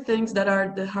were the things that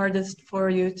are the hardest for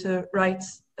you to write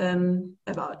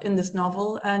about in this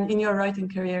novel and in your writing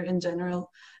career in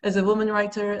general, as a woman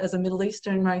writer, as a Middle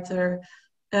Eastern writer.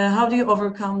 How do you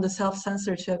overcome the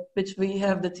self-censorship which we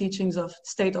have the teachings of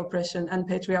state oppression and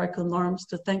patriarchal norms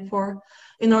to thank for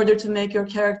in order to make your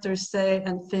characters say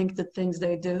and think the things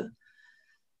they do?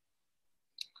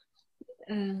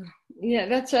 Yeah,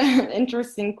 that's an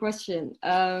interesting question.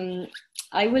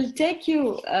 I will take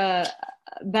you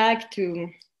back to,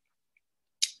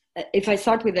 if I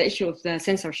start with the issue of the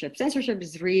censorship. Censorship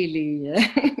is really,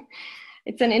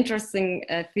 it's an interesting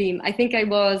theme. I think I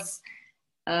was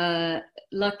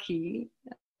lucky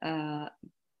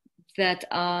that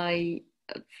I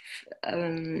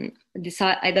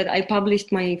that I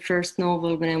published my first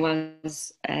novel when I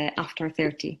was after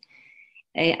 30.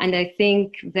 And I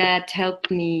think that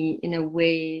helped me in a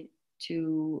way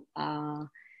to,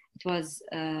 it was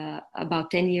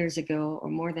about 10 years ago or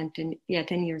more than 10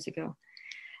 years ago.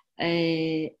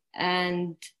 And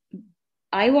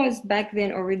I was back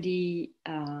then already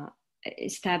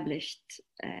established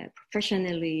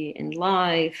professionally in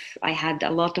life. I had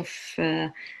a lot of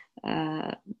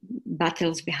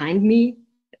battles behind me,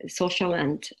 social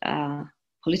and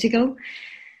political.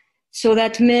 So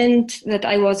that meant that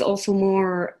I was also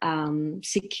more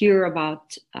secure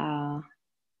about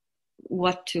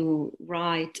what to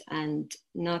write and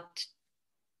not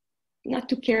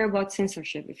to care about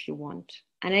censorship, if you want.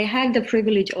 And I had the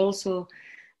privilege also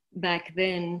back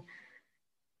then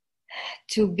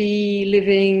to be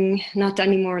living, not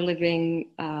anymore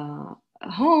living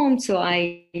home. So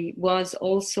I was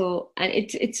also, and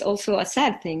it's also a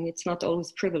sad thing. It's not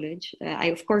always privilege. I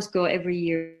of course go every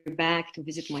year back to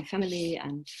visit my family,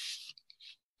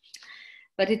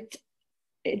 but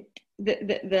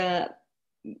the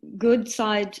good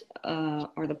side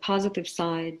or the positive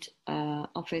side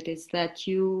of it is that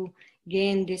you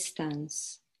gain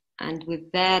distance, and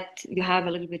with that you have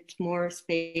a little bit more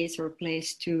space or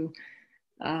place to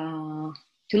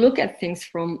look at things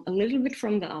from a little bit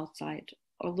from the outside,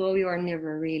 although you are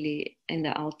never really in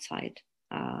the outside.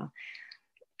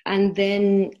 And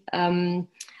then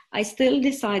I still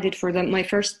decided for my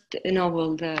first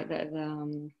novel, the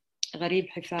Gharib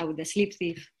Hifawi, the sleep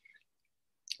thief,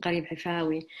 Gharib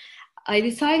Hifawi, I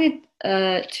decided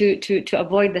to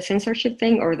avoid the censorship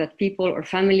thing, or that people or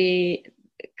family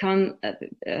come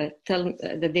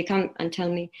that they come and tell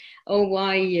me, oh,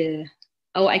 why,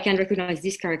 oh, I can recognize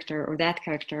this character or that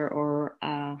character or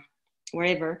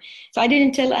wherever. So I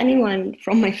didn't tell anyone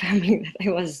from my family that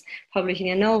I was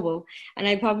publishing a novel, and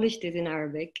I published it in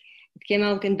Arabic. It came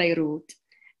out in Beirut.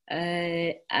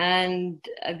 And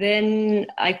then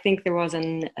I think there was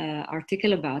an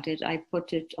article about it. I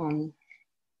put it on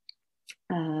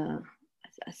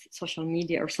social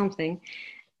media or something,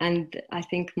 and I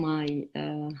think my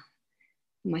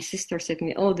sister said to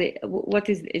me, "Oh, what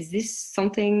is this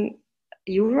something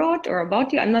you wrote or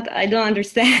about you? I don't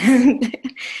understand."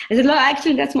 I said, "No,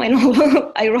 actually, that's my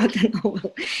novel. I wrote a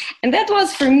novel," and that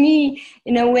was for me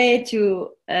in a way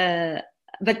to.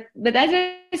 But as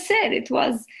I said, it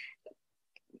was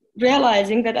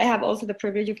realizing that I have also the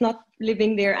privilege of not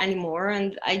living there anymore,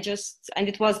 and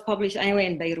it was published anyway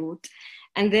in Beirut,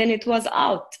 and then it was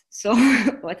out. So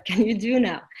what can you do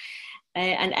now?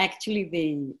 And actually,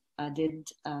 they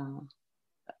did.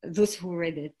 Those who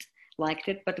read it liked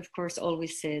it, but of course,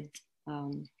 always said,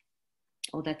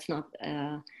 "Oh, that's not."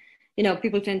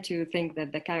 People tend to think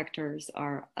that the characters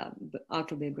are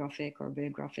autobiographic or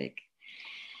biographic.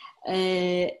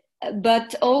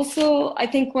 But also, I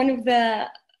think one of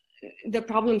the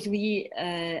problems we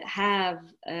have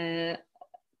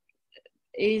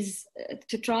is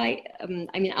to try.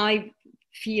 I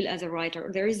feel as a writer,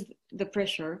 there is the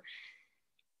pressure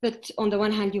that on the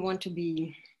one hand you want to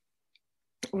be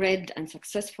read and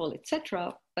successful,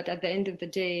 etc. But at the end of the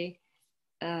day,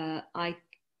 I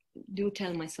do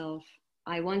tell myself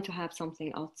I want to have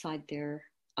something out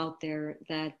there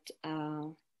that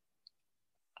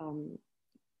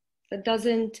that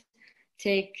doesn't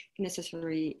take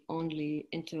necessarily only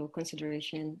into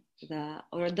consideration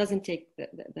or it doesn't take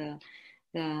the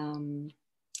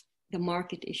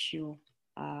market issue,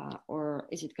 or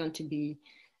is it going to be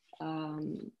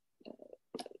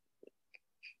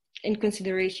in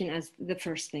consideration as the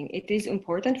first thing. It is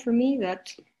important for me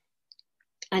that,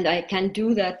 and I can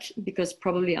do that because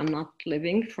probably I'm not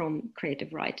living from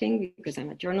creative writing, because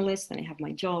I'm a journalist and I have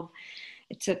my job,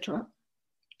 etc.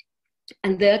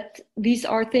 And that these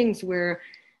are things where,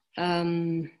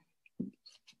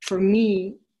 for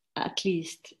me, at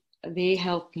least, they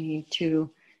help me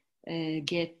to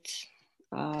get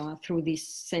through this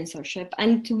censorship.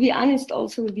 And to be honest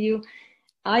also with you,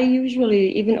 I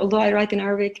usually, even although I write in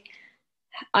Arabic,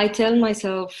 I tell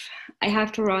myself I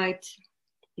have to write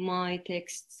my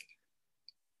texts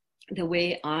the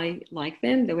way I like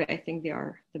them, the way I think they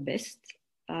are the best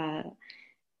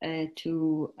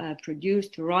to produce,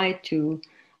 to write,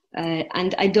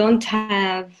 and I don't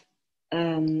have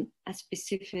a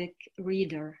specific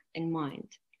reader in mind.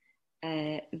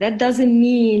 That doesn't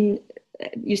mean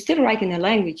you still write in a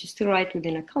language, you still write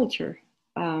within a culture.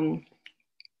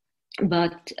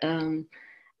 But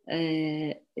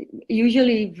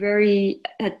usually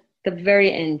at the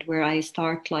very end, where I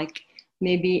start like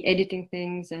maybe editing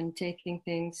things and taking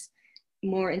things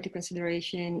more into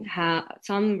consideration, have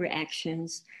some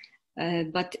reactions,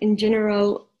 but in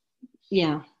general,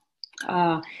 yeah.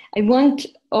 I want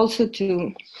also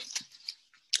to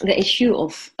the issue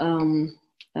of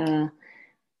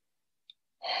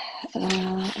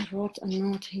I wrote a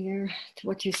note here to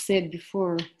what you said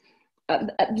before.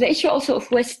 The issue also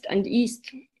of West and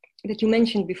East that you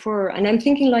mentioned before, and I'm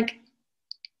thinking like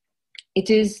it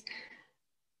is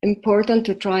important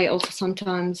to try also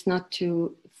sometimes not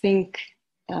to think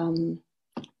in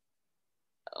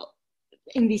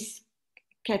these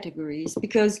categories,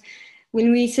 because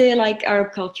when we say like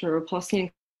Arab culture or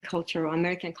Palestinian culture or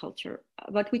American culture,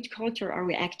 about which culture are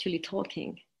we actually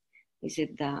talking? Is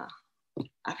it the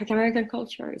African American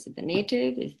culture? Is it the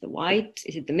native? Is it the white?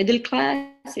 Is it the middle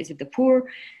class? Is it the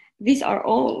poor? These are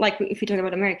all, like if we talk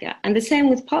about America, and the same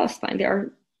with Palestine. There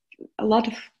are a lot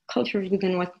of cultures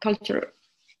within white culture,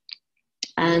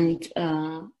 and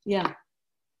yeah.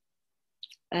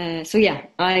 So yeah,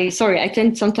 I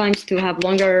tend sometimes to have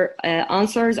longer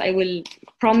answers. I will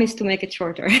promise to make it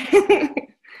shorter.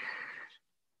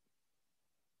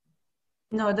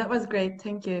 No, that was great.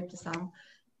 Thank you, Ibtisam.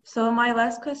 So my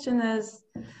last question is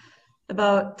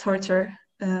about torture.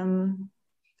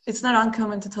 It's not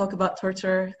uncommon to talk about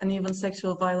torture and even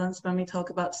sexual violence when we talk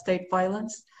about state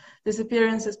violence.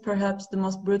 Disappearance is perhaps the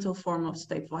most brutal form of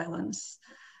state violence.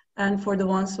 And for the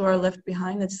ones who are left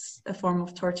behind, it's a form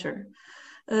of torture.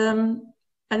 And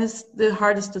it's the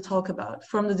hardest to talk about,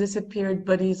 from the disappeared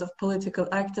bodies of political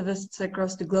activists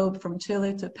across the globe, from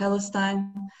Chile to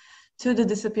Palestine, to the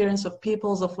disappearance of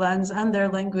peoples, of lands, and their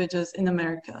languages in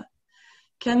America.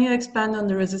 Can you expand on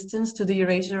the resistance to the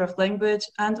erasure of language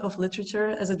and of literature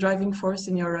as a driving force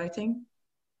in your writing?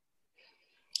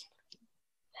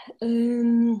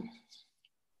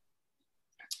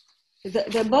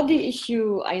 The body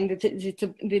issue and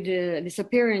the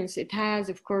disappearance, it has,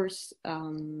 of course,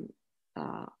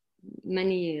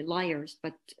 many layers,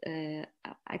 but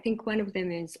I think one of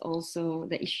them is also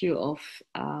the issue of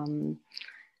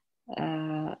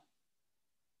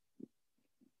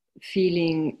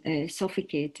feeling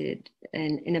suffocated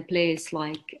in a place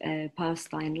like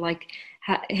Palestine. Like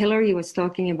Hillary was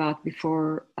talking about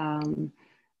before,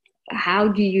 how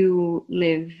do you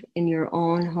live in your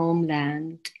own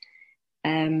homeland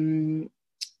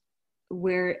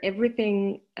where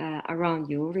everything around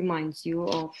you reminds you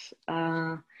of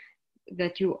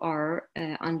that you are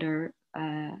under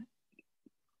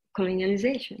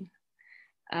colonialization.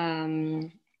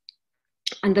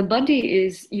 And the body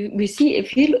is, we see,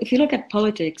 if you look at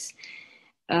politics,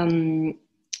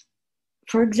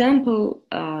 for example,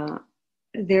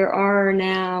 there are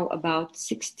now about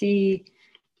 60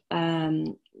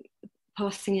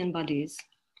 Palestinian bodies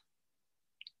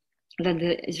that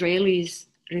the Israelis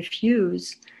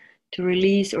refuse to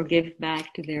release or give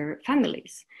back to their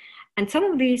families. And some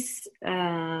of these,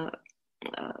 many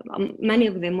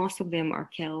of them, most of them are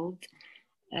killed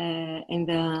in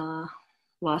the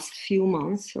last few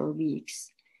months or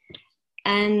weeks.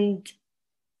 And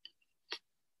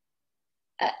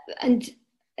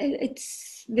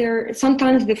it's there,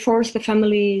 sometimes they force the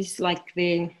families, like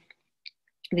they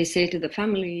say to the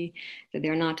family that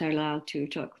they're not allowed to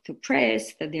talk to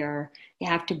press, that they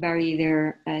have to bury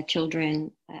their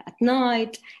children at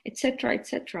night, etc.,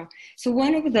 etc. So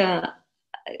one of the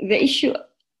issue,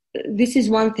 this is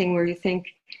one thing where you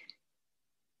think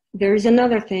there is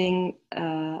another thing,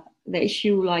 the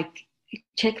issue like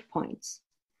checkpoints.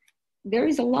 There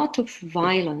is a lot of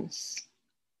violence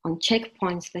on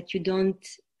checkpoints that you don't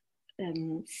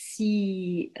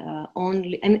see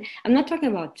only. And I'm not talking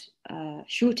about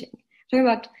shooting. I'm talking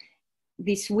about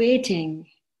this waiting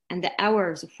and the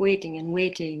hours of waiting and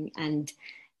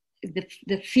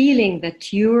the feeling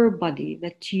that your body,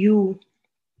 that you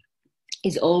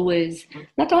is always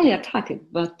not only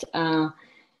attacked, but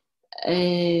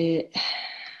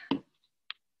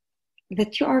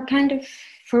that you are kind of,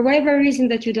 for whatever reason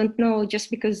that you don't know,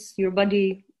 just because your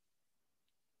body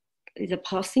is a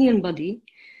Palestinian body,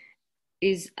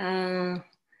 is a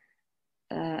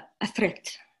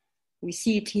threat. We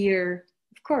see it here,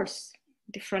 of course,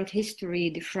 different history,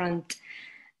 different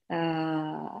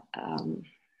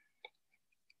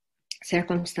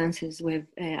circumstances with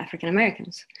African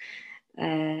Americans,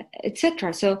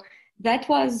 etc. So that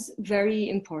was very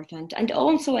important. And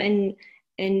also in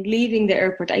leaving the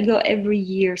airport, I go every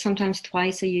year, sometimes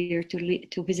twice a year,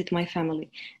 to visit my family.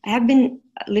 I have been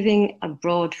living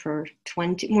abroad for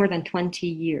more than 20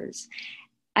 years.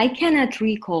 I cannot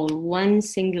recall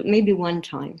maybe one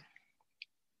time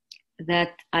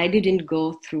that I didn't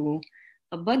go through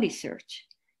a body search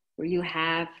where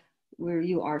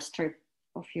you are stripped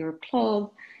of your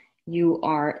clothes. You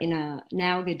are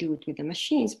now they do it with the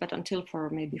machines, but until for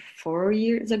maybe 5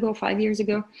 years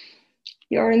ago,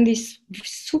 you're in this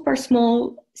super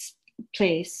small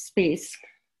space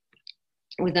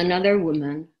with another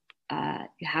woman.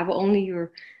 You have only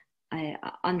your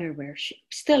underwear.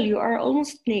 Still, you are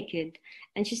almost naked,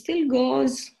 and she still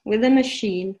goes with a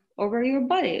machine over your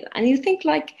body. And you think,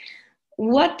 like,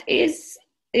 what is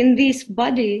in this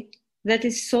body that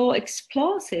is so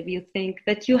explosive? You think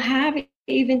that you have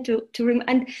even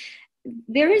and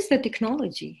there is the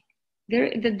technology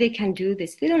there that they can do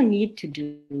this. They don't need to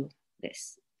do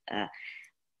this.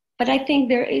 But I think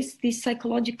there is this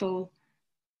psychological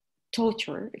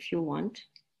torture, if you want,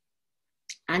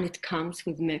 and it comes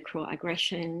with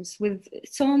microaggressions, with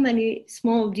so many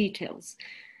small details.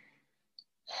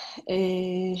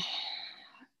 And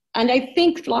I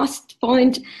think last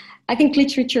point, I think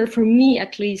literature, for me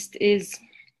at least, is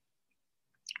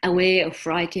a way of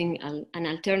writing an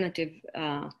alternative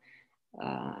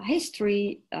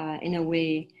history, in a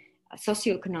way, a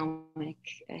socioeconomic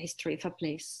history of a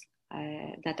place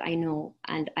that I know.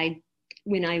 And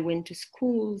when I went to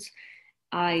schools,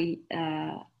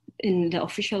 in the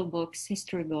official books,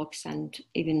 history books, and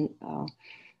even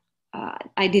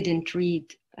I didn't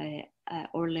read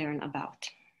or learn about.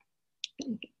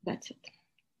 That's it.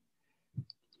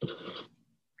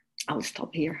 I'll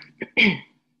stop here.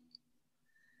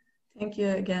 Thank you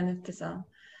again, Ibtisam.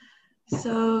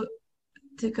 So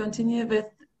to continue with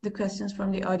the questions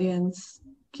from the audience,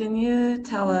 can you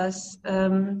tell us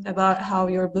about how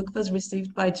your book was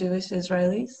received by Jewish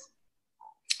Israelis?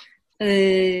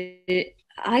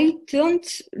 I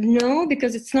don't know,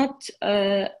 because it's not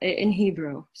in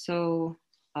Hebrew, so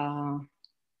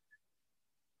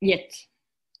yet.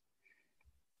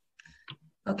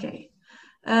 Okay.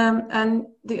 And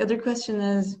the other question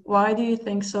is, why do you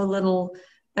think so little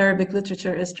Arabic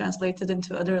literature is translated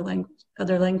into other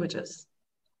languages?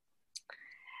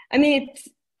 I mean,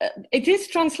 it is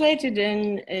translated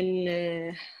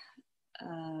in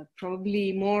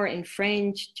probably more in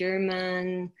French,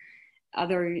 German,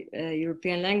 other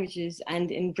European languages,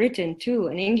 and in Britain too,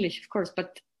 in English, of course.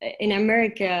 But in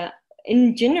America,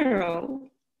 in general,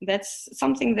 that's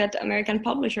something that American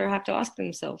publishers have to ask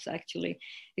themselves, actually,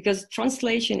 because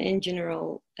translation in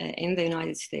general in the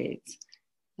United States,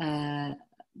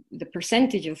 the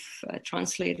percentage of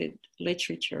translated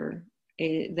literature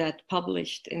that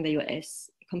published in the US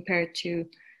compared to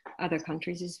other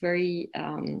countries is very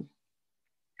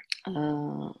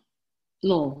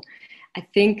low. I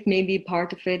think maybe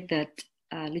part of it that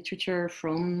literature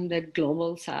from the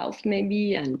global South,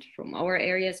 maybe, and from our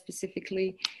area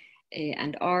specifically,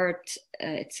 and art,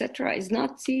 etc., is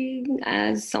not seen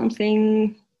as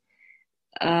something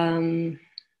of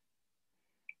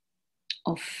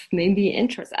maybe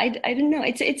interest. I don't know.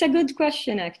 It's a good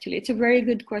question, actually. It's a very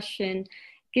good question,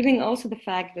 given also the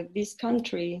fact that this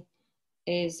country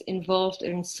is involved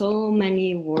in so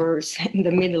many wars in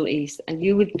the Middle East, and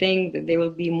you would think that there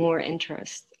will be more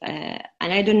interest. And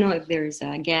I don't know if there's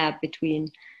a gap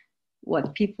between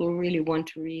what people really want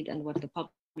to read and what the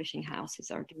publishing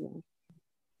houses are doing.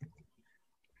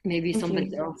 Maybe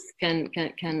somebody else can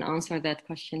answer that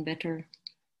question better.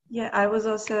 Yeah, I was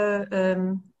also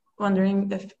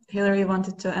wondering if Hillary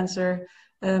wanted to answer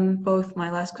both my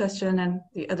last question and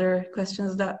the other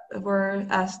questions that were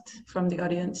asked from the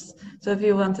audience. So if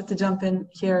you wanted to jump in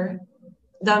here,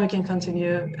 then we can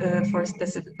continue for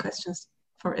specific questions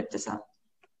for Ibtisam.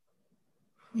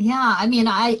 Yeah, I mean,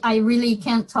 I really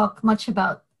can't talk much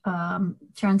about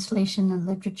translation and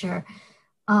literature,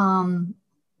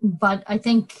 but I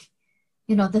think,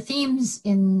 you know, the themes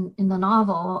in the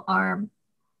novel are,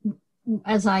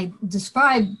 as I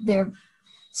described, they're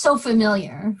so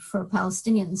familiar for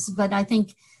Palestinians. But I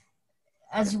think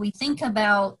as we think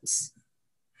about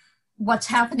what's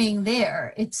happening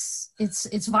there, it's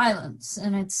violence,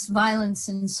 and it's violence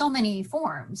in so many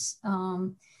forms.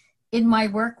 In my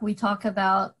work, we talk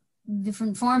about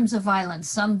different forms of violence,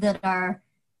 some that are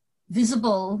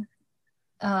visible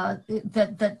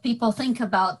that people think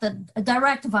about, that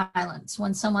direct violence,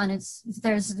 when someone it's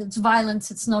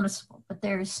violence, it's noticeable, but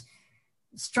there's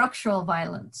structural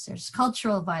violence, there's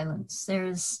cultural violence,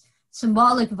 there's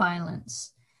symbolic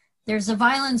violence, there's a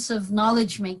violence of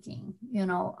knowledge making, you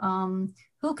know,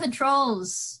 who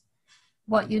controls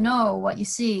what you know, what you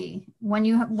see, when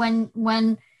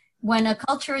a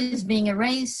culture is being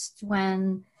erased,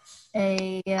 when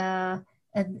any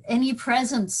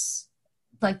presence,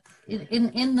 like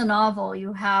in the novel,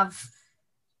 you have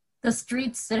the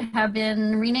streets that have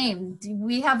been renamed.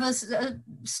 We have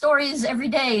stories every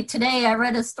day. Today I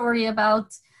read a story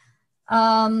about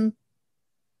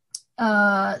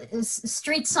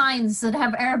street signs that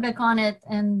have Arabic on it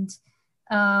and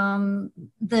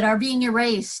that are being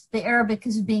erased. The Arabic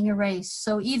is being erased.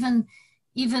 So even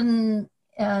the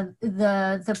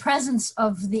presence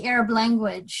of the Arab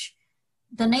language,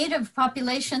 the native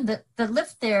population that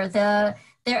lived there, their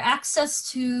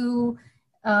access to,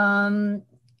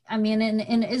 I mean,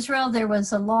 in Israel, there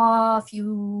was a law a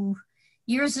few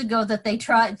years ago that they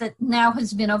tried, that now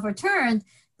has been overturned,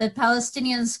 that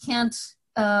Palestinians can't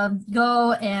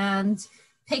go and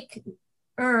pick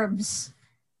herbs,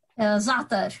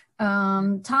 za'atar,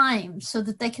 thyme, so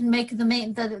that they can make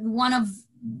one of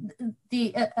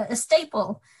a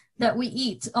staple that we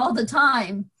eat all the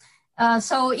time.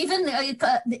 So even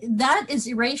that is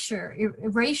erasure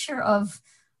of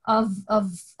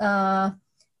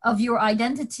your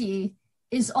identity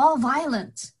is all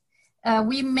violent.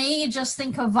 We may just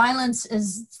think of violence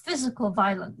as physical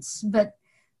violence, but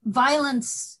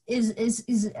violence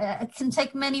can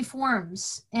take many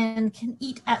forms and can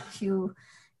eat at you.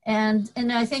 And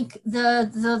I think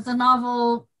the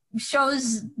novel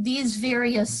shows these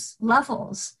various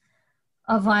levels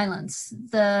of violence,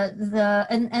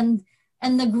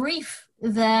 and the grief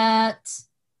that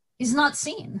is not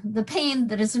seen, the pain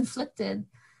that is inflicted.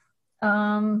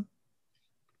 In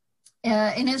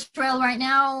Israel right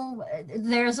now,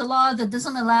 there's a law that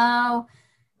doesn't allow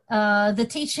the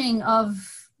teaching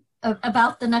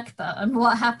about the Nakba and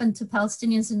what happened to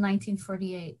Palestinians in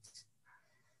 1948.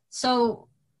 So,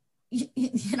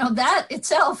 you know, that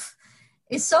itself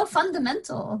is so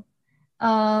fundamental.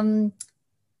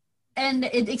 And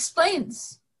it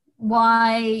explains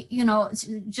why, you know,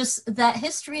 just that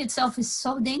history itself is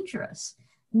so dangerous,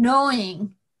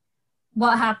 knowing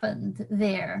what happened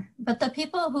there. But the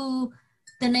people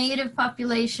the native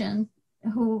population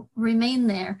who remain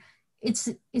there,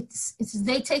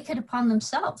 they take it upon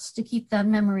themselves to keep that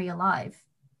memory alive.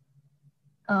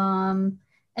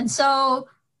 And so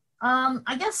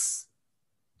I guess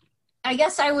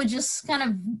I would just kind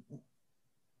of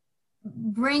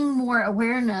bring more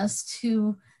awareness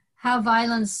to how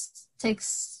violence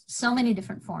takes so many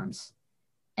different forms,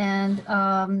 and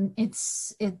it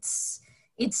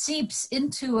seeps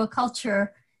into a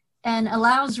culture and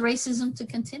allows racism to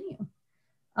continue.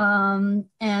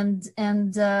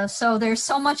 So there's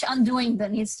so much undoing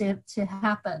that needs to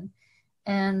happen,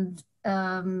 and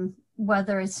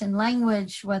whether it's in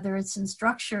language, whether it's in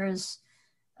structures,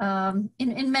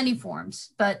 in many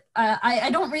forms. But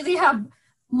I don't really have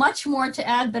much more to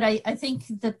add, but I think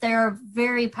that there are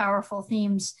very powerful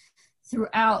themes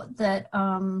throughout that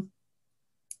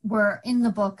were in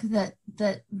the book that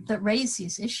raise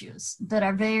these issues that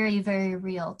are very, very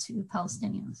real to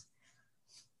Palestinians.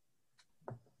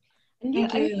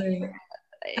 Thank you.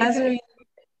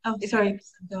 Sorry.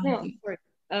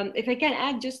 If I can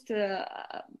add just an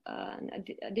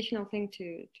additional thing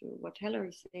to what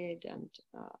Hilary said,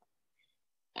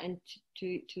 and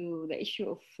to the issue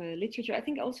of literature. I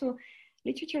think also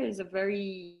literature is a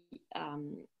very, I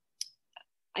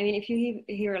mean, if you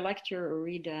hear a lecture or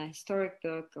read a historic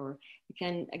book, or you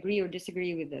can agree or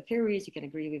disagree with the theories, you can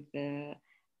agree with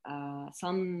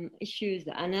some issues,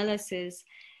 the analysis,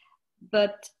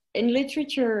 but in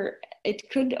literature, it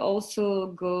could also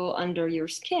go under your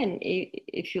skin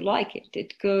if you like it.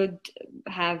 It could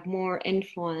have more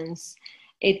influence.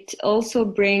 It also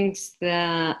brings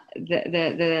the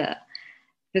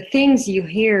things you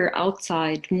hear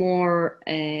outside more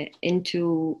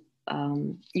into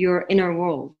your inner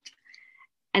world,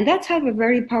 and that's have a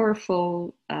very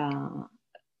powerful.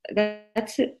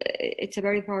 It's a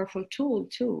very powerful tool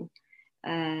too,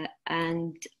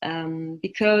 and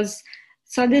because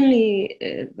suddenly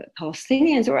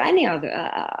Palestinians or any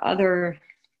other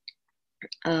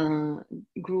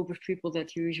group of people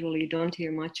that you usually don't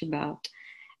hear much about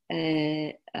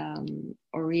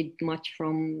or read much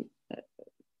from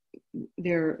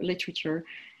their literature,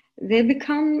 they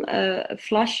become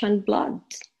flesh and blood.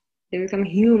 They become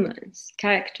humans,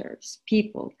 characters,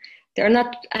 people. They're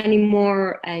not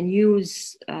anymore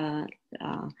news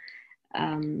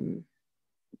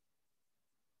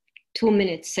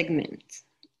 2-minute segments,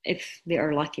 if they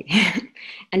are lucky,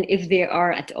 and if they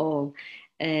are at all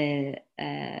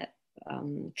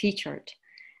featured.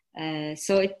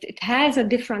 So it has a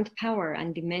different power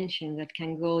and dimension that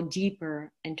can go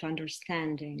deeper into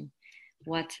understanding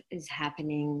what is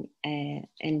happening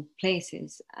in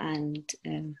places. And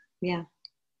yeah.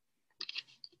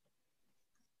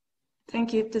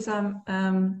 Thank you,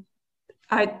 Ibtisam.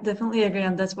 I definitely agree,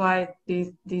 and that's why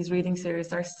these reading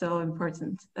series are so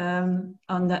important.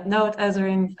 On that note,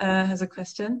 Azarine has a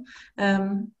question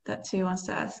that she wants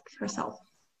to ask herself.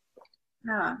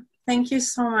 Yeah, thank you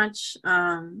so much,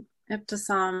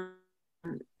 Ibtisam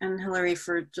and Hilary,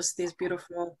 for just these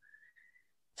beautiful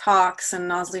talks, and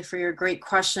Nazli for your great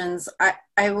questions.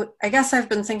 I guess I've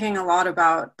been thinking a lot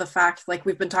about the fact, like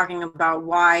we've been talking about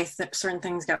why certain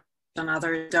things get and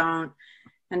others don't,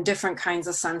 and different kinds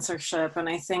of censorship. And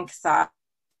I think that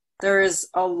there is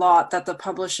a lot that the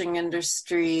publishing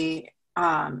industry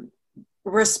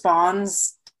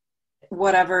responds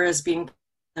whatever is being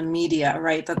in the media,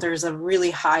 right? That there's a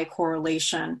really high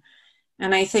correlation.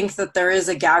 And I think that there is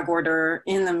a gag order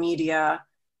in the media,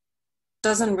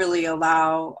 doesn't really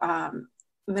allow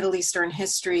Middle Eastern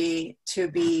history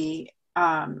to be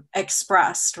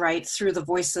expressed, right, through the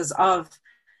voices of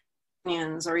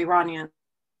Iranians or Iranians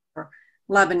or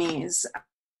Lebanese.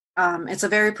 It's a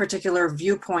very particular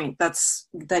viewpoint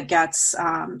that gets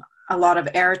a lot of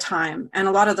airtime, and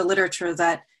a lot of the literature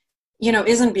that, you know,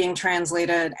 isn't being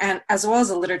translated, and as well as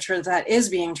the literature that is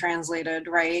being translated,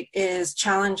 right, is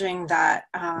challenging that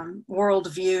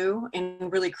worldview in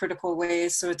really critical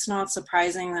ways. So it's not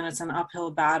surprising that it's an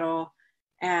uphill battle,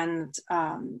 and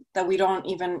that we don't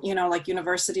even, you know, like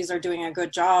universities are doing a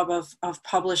good job of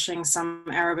publishing some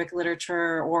Arabic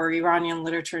literature or Iranian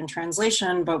literature in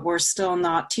translation, but we're still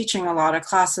not teaching a lot of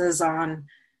classes on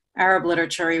Arab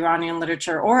literature, Iranian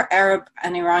literature, or Arab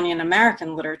and Iranian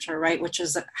American literature, right, which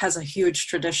has a huge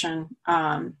tradition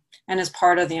and is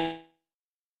part of the...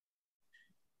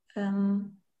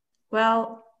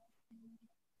 Well,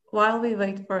 while we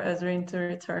wait for Azreen to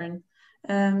return,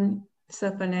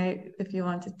 Stephanie, if you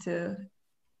wanted to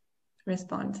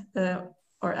respond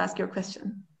or ask your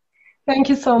question. Thank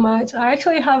you so much. I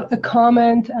actually have a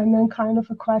comment and then kind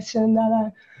of a question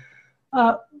that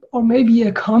or maybe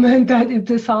a comment that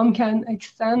Ibtisam can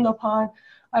extend upon.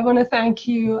 I want to thank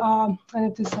you, and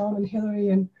Ibtisam and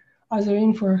Hilary and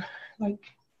Azarine for like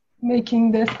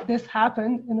making this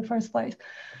happen in the first place.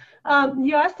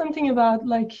 You asked something about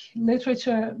like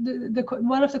literature.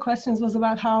 One of the questions was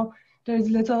about how there's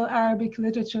little Arabic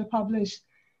literature published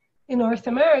in North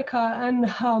America, and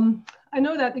I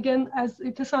know that, again, as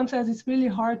Ibtisam says, it's really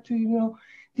hard to, you know,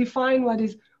 define what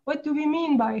do we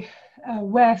mean by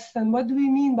West, and what do we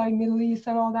mean by Middle East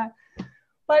and all that.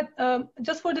 But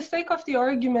just for the sake of the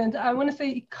argument, I want to say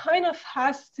it kind of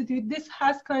has to do, this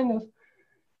has kind of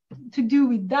to do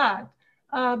with that.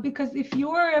 Because if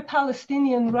you're a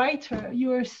Palestinian writer,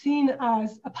 you are seen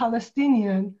as a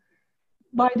Palestinian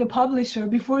by the publisher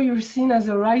before you're seen as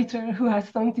a writer who has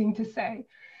something to say.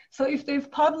 So if they've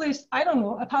published, I don't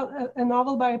know, a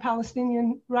novel by a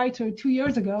Palestinian writer 2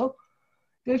 years ago,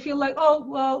 they feel like, oh,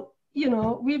 well, you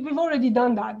know, we've already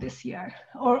done that this year,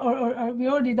 or we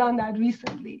already done that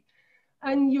recently.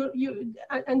 And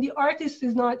and the artist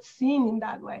is not seen in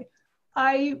that way.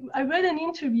 I read an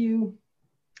interview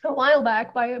a while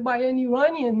back by an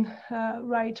Iranian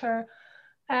writer,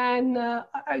 and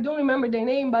I don't remember their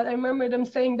name, but I remember them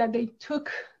saying that they took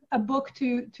a book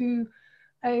to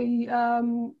a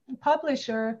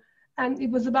publisher, and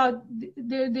it was about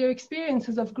their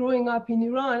experiences of growing up in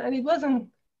Iran, and it wasn't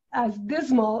as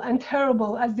dismal and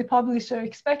terrible as the publisher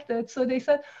expected. So they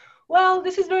said, well,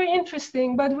 this is very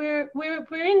interesting, but we're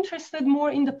interested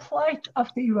more in the plight of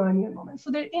the Iranian woman.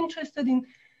 So they're interested in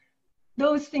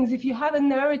those things. If you have a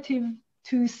narrative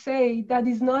to say that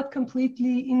is not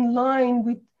completely in line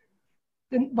with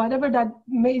whatever that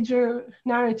major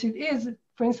narrative is,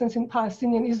 for instance, in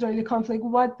Palestinian-Israeli conflict,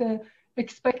 what the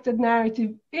expected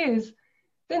narrative is,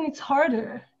 then it's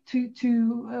harder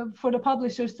for the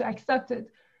publishers to accept it.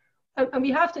 And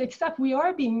we have to accept we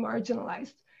are being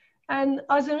marginalized. And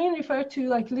Azarine referred to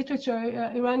like literature,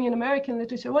 Iranian American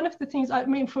literature. One of the things I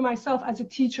mean for myself as a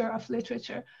teacher of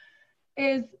literature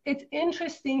is it's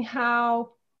interesting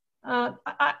how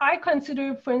I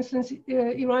consider, for instance,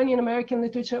 Iranian American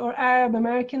literature or Arab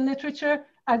American literature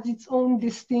as its own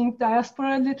distinct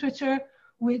diaspora literature,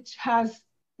 which has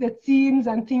the themes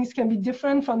and things can be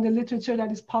different from the literature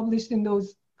that is published in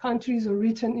those countries or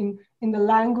written in the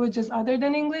languages other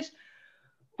than English.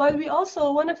 But we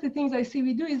also, one of the things I see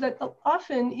we do is that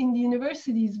often in the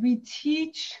universities, we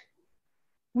teach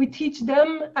we teach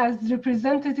them as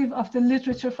representative of the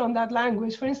literature from that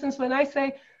language. For instance, when I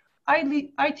say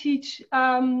I teach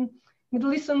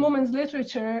Middle Eastern women's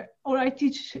literature, or I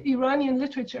teach Iranian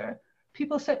literature,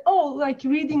 people say, oh, like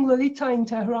reading Lolita in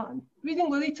Tehran. Reading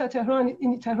Lolita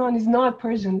in Tehran is not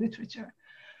Persian literature.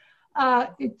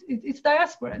 It's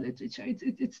diaspora literature.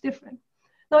 It's different.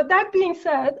 Now, that being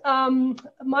said,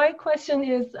 my question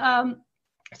is,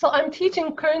 so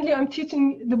currently I'm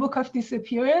teaching the Book of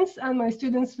Disappearance, and my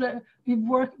students, we've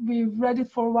read it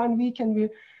for 1 week, and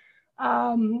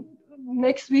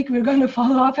next week we're going to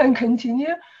follow up and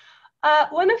continue.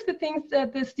 One of the things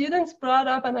that the students brought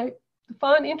up, and I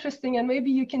found interesting, and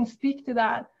maybe you can speak to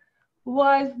that,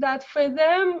 was that for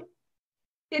them,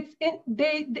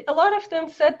 a lot of them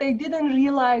said they didn't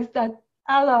realize that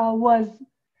Allah was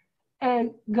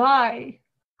a guy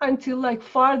until like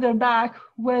farther back,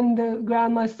 when the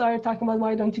grandma started talking about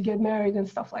why don't you get married and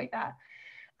stuff like that.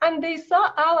 And they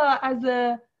saw Allah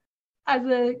as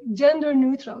a gender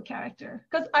neutral character.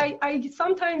 Because I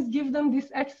sometimes give them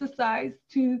this exercise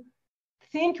to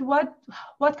think what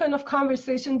kind of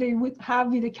conversation they would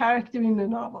have with a character in the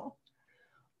novel,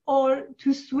 or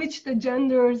to switch the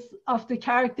genders of the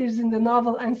characters in the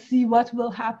novel and see what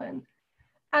will happen.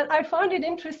 And I found it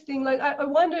interesting. Like I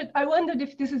wondered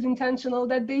if this is intentional,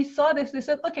 that they saw this. They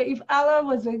said, okay, if Allah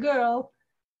was a girl,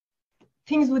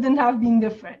 things wouldn't have been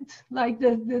different. Like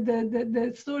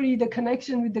the story, the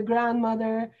connection with the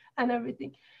grandmother and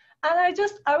everything. And I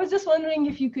was just wondering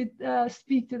if you could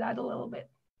speak to that a little bit.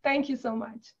 Thank you so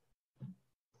much.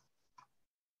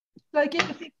 Like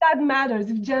if that matters,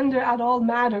 if gender at all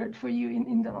mattered for you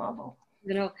in the novel.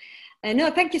 No,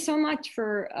 thank you so much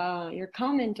for your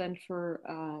comment and for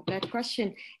that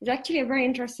question. It's actually a very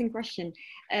interesting question.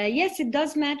 Yes, it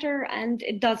does matter, and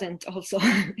it doesn't also.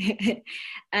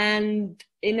 And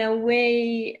in a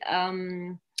way,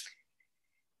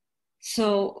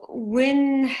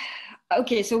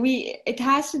 it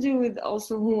has to do with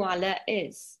also who Allah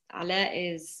is. Allah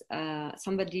is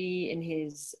somebody in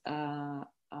his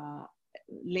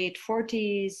late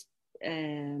 40s,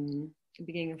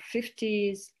 beginning of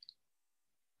 50s,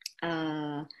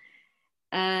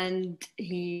 and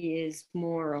he is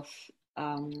more of,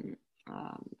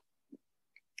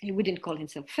 he wouldn't call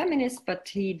himself feminist, but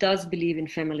he does believe in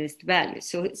feminist values.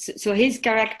 So his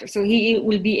character, so he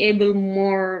will be able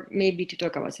more maybe to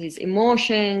talk about his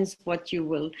emotions, what you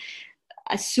will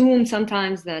assume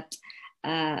sometimes that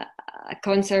a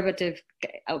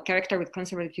character with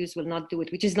conservative views will not do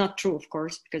it, which is not true, of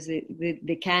course, because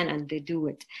they can and they do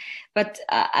it. But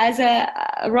as a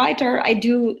writer, I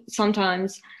do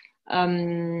sometimes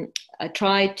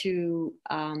try to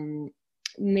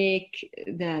make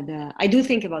I do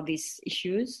think about these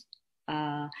issues.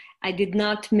 I did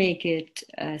not make it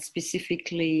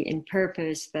specifically in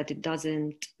purpose that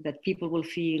that people will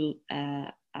feel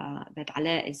that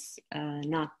Allah is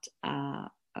not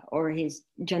or he's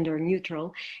gender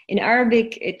neutral. In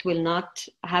Arabic, it will not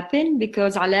happen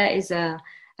because Allah is a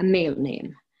male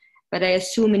name. But I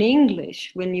assume in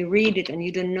English, when you read it and you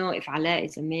don't know if Allah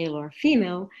is a male or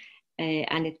female,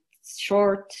 and it's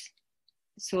short,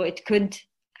 so it could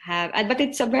have, but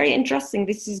it's a very interesting,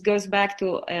 goes back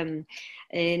to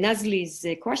Nazli's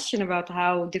question about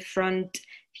how different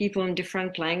people in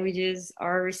different languages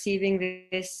are receiving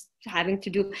this, having to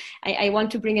do. I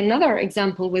want to bring another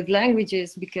example with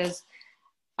languages, because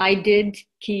I did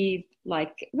keep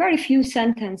like very few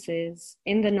sentences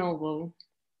in the novel,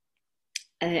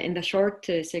 in the short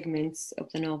segments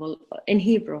of the novel in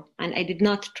Hebrew, and I did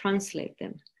not translate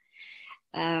them.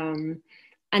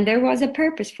 And there was a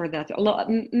purpose for that,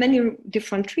 many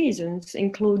different reasons,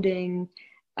 including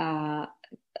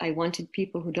I wanted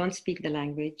people who don't speak the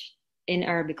language in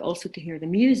Arabic also to hear the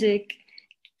music,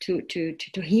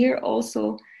 to hear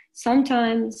also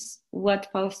sometimes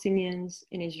what Palestinians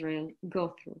in Israel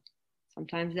go through,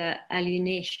 sometimes the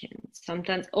alienation,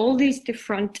 sometimes all these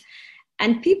different,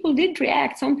 and people did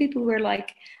react. Some people were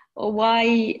like, oh,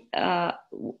 why,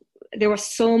 there were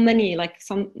so many, like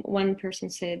one person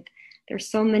said, there's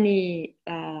so many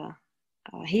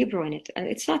Hebrew in it, and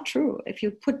it's not true. If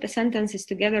you put the sentences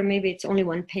together, maybe it's only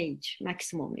 1 page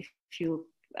maximum,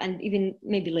 and even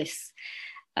maybe less.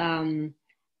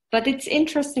 But it's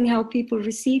interesting how people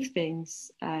receive things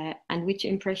and which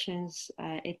impressions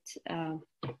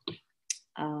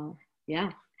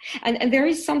yeah. And there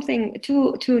is something,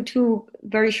 two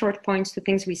very short points to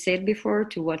things we said before,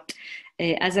 to what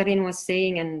Azarine was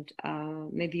saying, and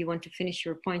maybe you want to finish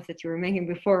your points that you were making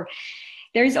before.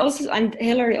 There is also, and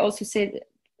Hillary also said,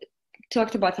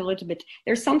 talked about a little bit.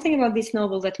 There's something about this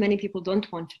novel that many people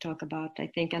don't want to talk about, I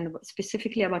think, and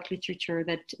specifically about literature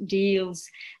that deals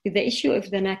with the issue of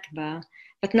the Nakba,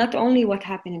 but not only what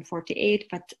happened in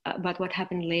 48, but what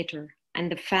happened later,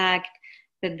 and the fact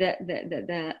that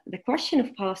the question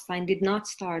of Palestine did not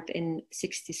start in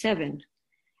 67,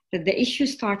 that the issue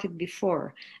started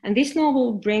before. And this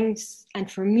novel brings,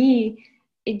 and for me,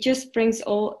 it just brings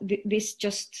all this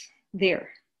just there,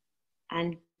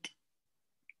 and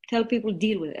tell people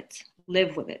deal with it,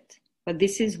 live with it. But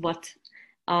this is what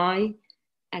I,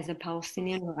 as a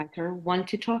Palestinian writer, want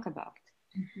to talk about.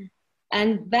 Mm-hmm.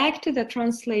 And back to the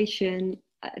translation,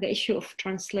 the issue of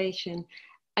translation,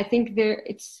 I think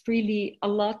it's really a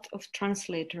lot of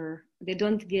translator. They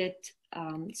don't get,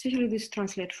 especially this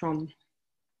translate from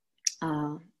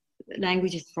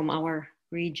languages from our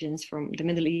regions, from the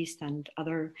Middle East and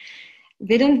other,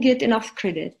 they don't get enough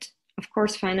credit. Of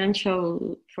course,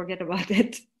 financial, forget about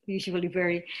it, usually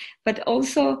very, but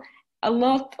also a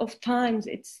lot of times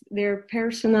it's their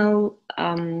personal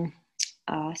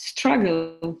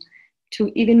struggle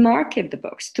to even market the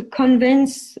books, to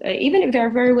convince, even if they are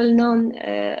very well-known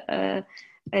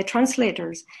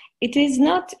translators, it is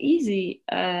not easy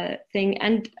thing.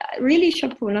 And really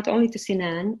chapeau, not only to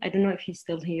Sinan, I don't know if he's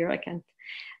still here, I can't,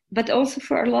 but also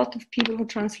for a lot of people who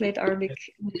translate Arabic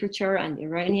literature and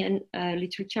Iranian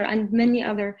literature and many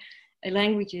other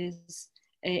languages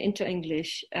into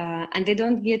English, and they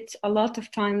don't get a lot of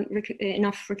time,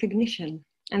 enough recognition,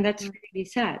 and that's really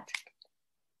sad.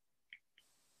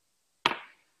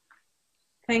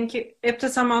 Thank you.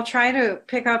 Ibtisam, I'll try to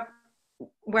pick up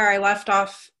where I left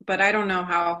off, but I don't know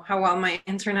how well my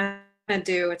internet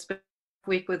do. It's been a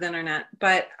week with internet.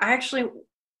 But I actually,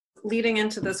 leading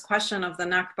into this question of the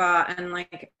Nakba and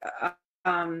like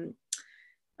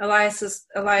Elias's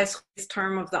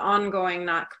term of the ongoing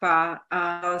Nakba,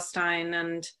 Palestine,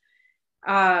 and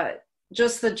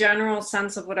just the general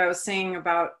sense of what I was saying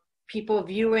about people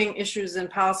viewing issues in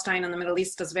Palestine and the Middle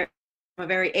East as a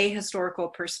very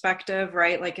ahistorical perspective,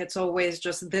 right? Like it's always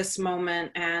just this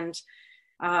moment, and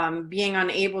being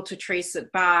unable to trace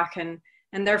it back, and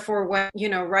therefore when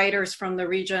writers from the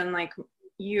region like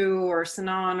you or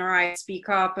Sinan or I speak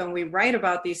up and we write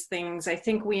about these things, I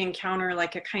think we encounter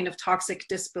like a kind of toxic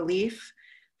disbelief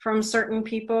from certain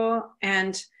people.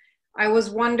 And I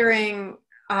was wondering,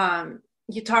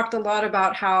 you talked a lot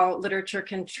about how literature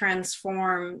can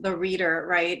transform the reader,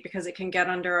 right? Because it can get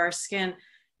under our skin.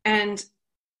 And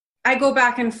I go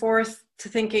back and forth to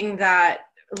thinking that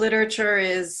literature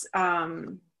is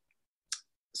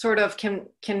sort of can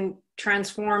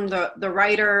transform the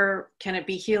writer. Can it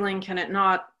be healing? Can it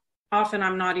not? Often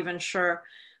I'm not even sure.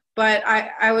 But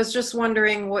I was just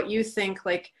wondering what you think,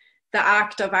 like the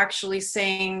act of actually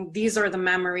saying these are the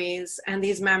memories and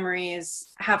these memories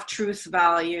have truth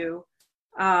value.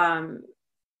 And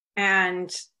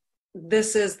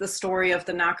this is the story of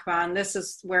the Nakba, and this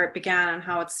is where it began and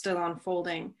how it's still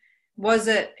unfolding. Was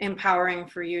it empowering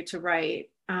for you to write?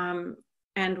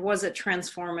 And was it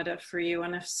transformative for you?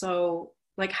 And if so,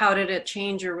 like, how did it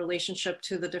change your relationship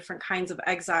to the different kinds of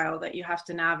exile that you have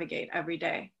to navigate every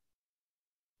day?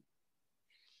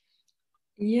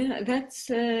 Yeah, that's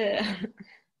a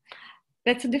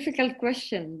difficult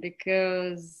question,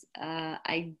 because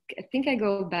I think I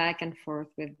go back and forth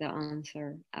with the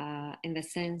answer in the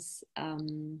sense,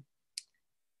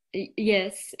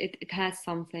 yes, it has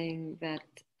something that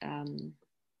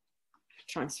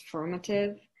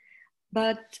transformative,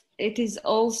 but it is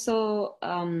also,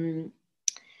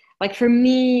 like for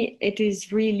me, it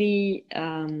is really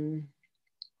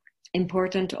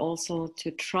important also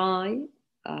to try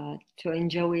to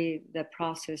enjoy the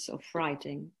process of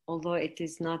writing, although it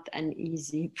is not an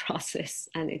easy process,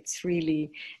 and it's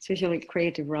really, especially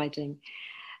creative writing.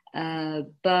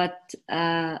 But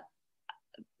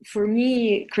for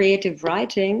me, creative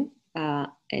writing,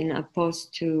 in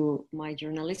opposed to my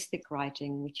journalistic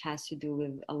writing, which has to do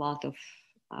with a lot of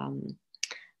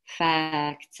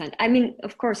facts, and I mean,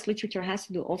 of course, literature has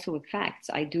to do also with facts.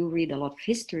 I do read a lot of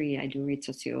history, I do read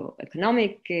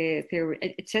socioeconomic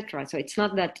theory, etc. So it's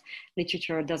not that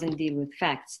literature doesn't deal with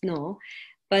facts, no,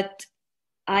 but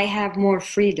I have more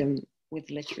freedom with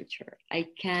literature. I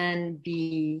can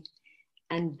be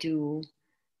and do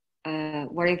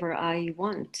whatever I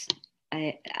want.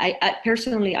 I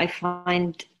personally, I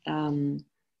find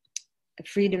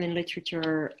freedom in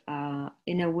literature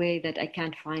in a way that I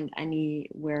can't find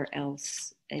anywhere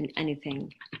else in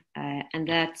anything. And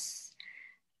that's,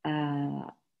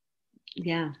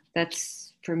 yeah,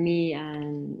 that's for me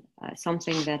and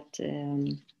something that,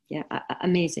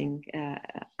 amazing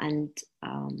and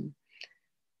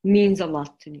means a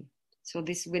lot to me. So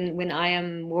this, when I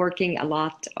am working a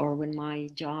lot, or when my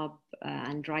job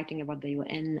and writing about the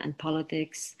UN and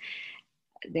politics,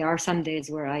 there are some days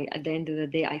where at the end of the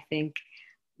day, I think,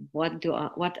 what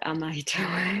am I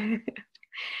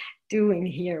doing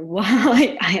here?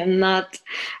 Why I am not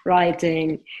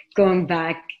writing, going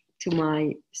back to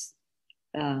my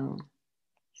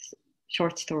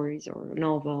short stories or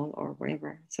novel or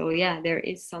whatever. So yeah, there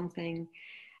is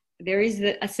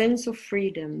a sense of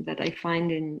freedom that I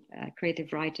find in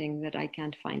creative writing that I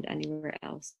can't find anywhere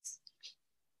else.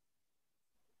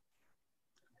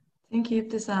 Thank you,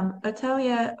 Ibtisam.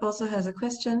 Atalia also has a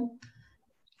question.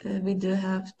 We do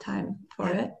have time for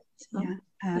it, so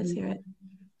let's hear it.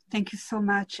 Thank you so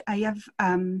much. I have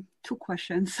two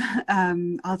questions.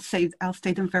 I'll state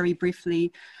them very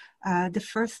briefly. The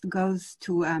first goes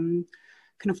to kind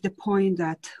of the point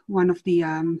that one of the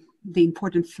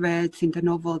important threads in the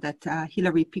novel that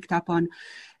Hilary picked up on,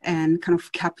 and kind of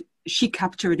she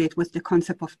captured it with the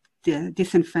concept of the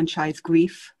disenfranchised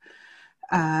grief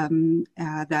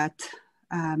that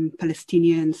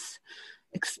Palestinians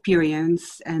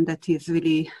experience, and that is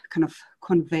really kind of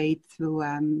conveyed through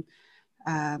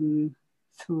kind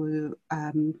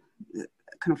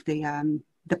of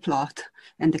the plot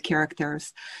and the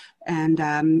characters. And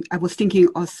I was thinking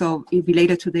also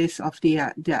related to this of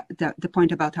the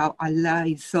point about how Allah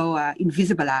is so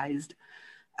invisibilized,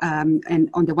 and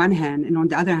on the one hand, and on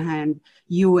the other hand,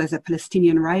 you as a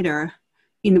Palestinian writer,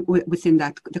 within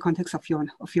the context of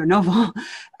your novel,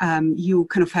 you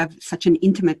kind of have such an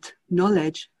intimate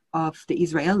knowledge of the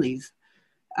Israelis,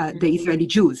 the Israeli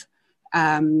Jews.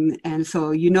 And so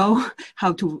you know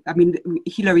how to, I mean,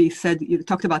 Hilary said, you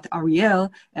talked about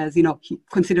Ariel as, you know, he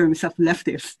considered himself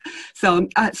leftist. So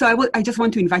I just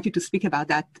want to invite you to speak about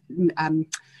that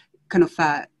kind of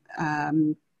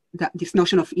this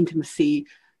notion of intimacy,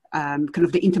 kind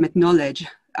of the intimate knowledge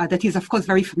that is, of course,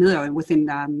 very familiar within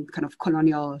kind of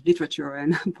colonial literature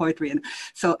and poetry. And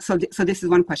so this is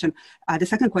one question. The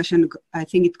second question, I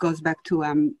think it goes back to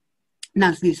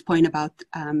Nazli's point about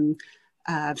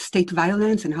state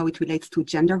violence and how it relates to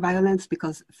gender violence,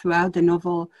 because throughout the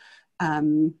novel, there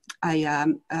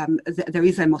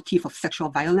is a motif of sexual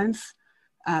violence.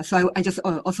 So I just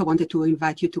also wanted to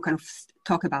invite you to kind of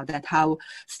talk about that, how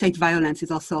state violence is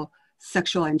also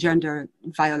sexual and gender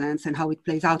violence, and how it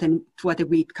plays out, and to what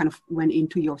degree it kind of went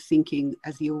into your thinking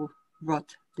as you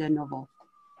wrote the novel.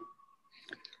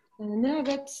 No,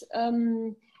 that's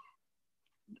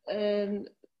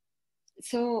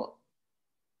so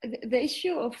the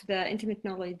issue of the intimate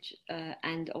knowledge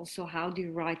and also how do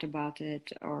you write about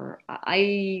it. Or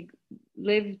I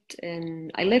lived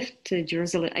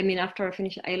Jerusalem. I mean, after I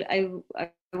finished, I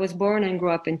was born and grew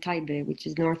up in Taipei, which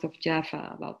is north of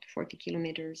Jaffa, about 40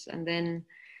 kilometers, and then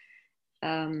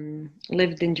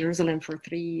lived in Jerusalem for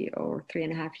 3 or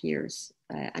 3.5 years.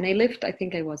 And I lived, I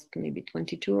think I was maybe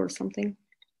 22 or something,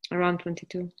 around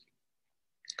 22,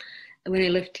 when I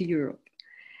left to Europe.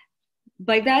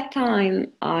 By that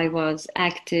time, I was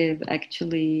active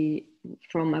actually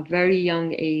from a very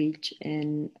young age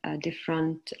in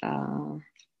different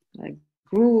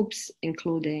groups,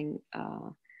 including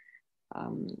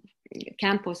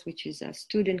Campus, which is a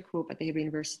student group at the Hebrew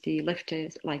University,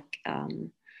 leftist, like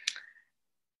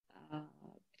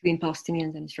between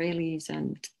Palestinians and Israelis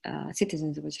and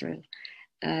citizens of Israel.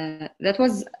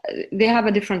 They have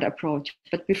a different approach.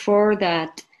 But before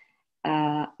that,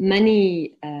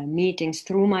 many meetings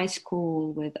through my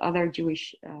school with other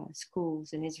Jewish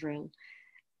schools in Israel.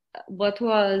 What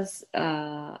was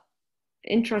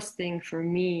interesting for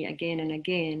me again and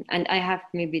again, and I have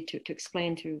maybe to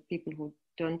explain to people who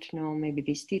don't know maybe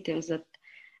these details, that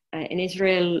in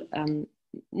Israel,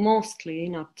 mostly,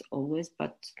 not always,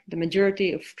 but the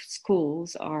majority of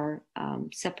schools are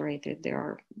separated. There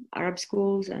are Arab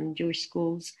schools and Jewish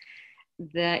schools.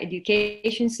 The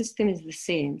education system is the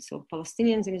same. So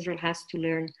Palestinians in Israel has to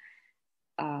learn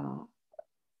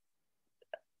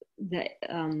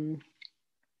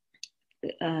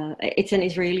it's an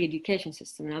Israeli education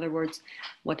system. In other words,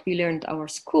 what we learned at our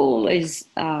school is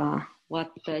what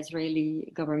the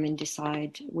Israeli government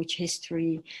decide, which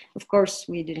history. Of course,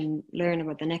 we didn't learn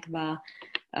about the Nakba.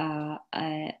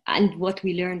 And what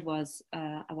we learned was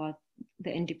about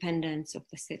the independence of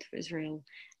the state of Israel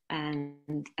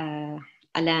and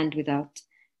a land without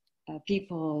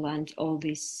people and all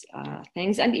these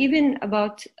things. And even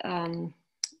about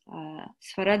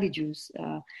Sephardi Jews,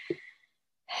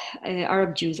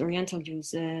 Arab Jews, Oriental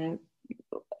Jews,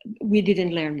 we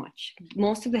didn't learn much.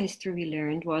 Most of the history we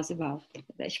learned was about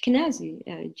the Ashkenazi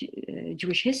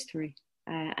Jewish history.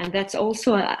 And that's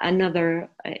also another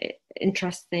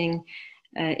interesting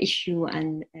issue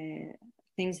and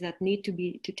thing things that need to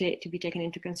be taken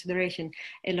into consideration.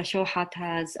 Ella Shohat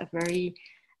has a very,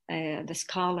 the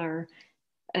scholar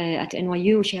at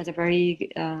NYU, she has a very,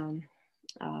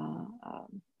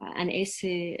 an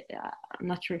essay, I'm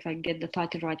not sure if I get the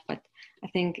title right, but I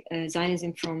think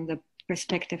Zionism from the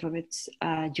perspective of its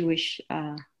Jewish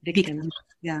victims.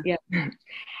 Yeah.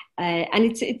 And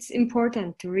it's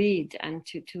important to read and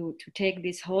to take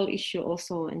this whole issue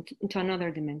also into another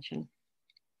dimension.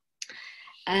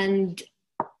 And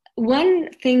one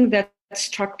thing that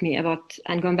struck me about,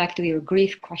 and going back to your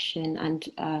grief question and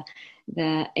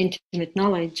the intimate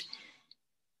knowledge,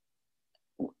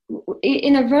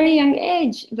 in a very young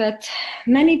age, that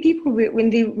many people,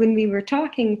 when we were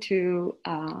talking to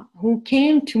who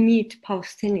came to meet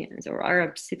Palestinians or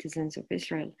Arab citizens of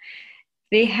Israel,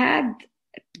 they had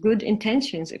good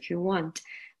intentions, if you want,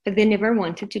 but they never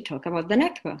wanted to talk about the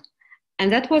Nakba. And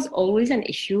that was always an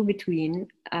issue between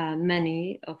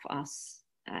many of us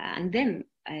and them.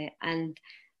 And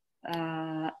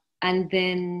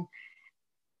then,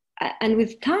 and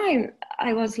with time,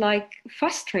 I was like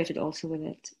frustrated also with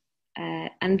it.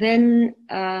 And then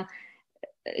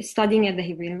studying at the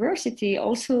Hebrew University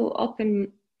also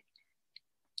opened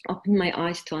my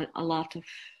eyes to a lot of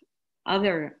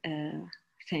other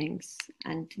things.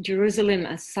 And Jerusalem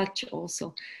as such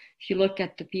also, if you look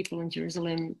at the people in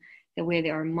Jerusalem, the way they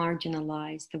are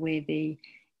marginalized, the way they,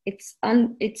 it's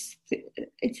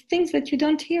things that you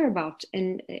don't hear about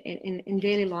in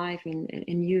daily life,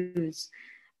 in news.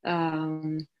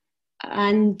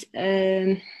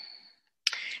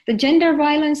 The gender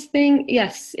violence thing,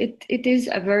 yes, it is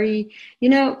a very, you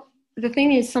know, the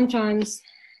thing is sometimes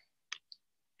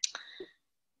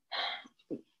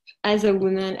as a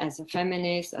woman, as a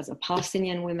feminist, as a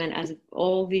Palestinian woman, as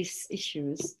all these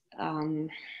issues,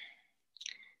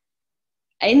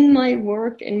 in my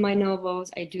work, in my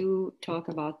novels, I do talk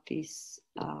about these,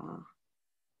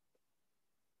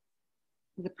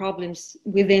 the problems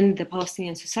within the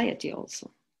Palestinian society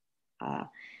also.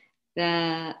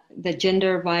 The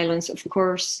gender violence, of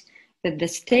course, that the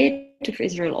state of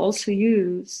Israel also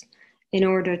use in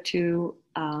order to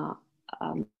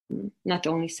not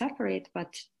only separate,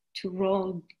 but to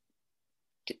roll,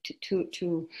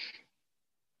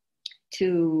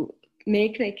 to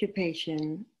make the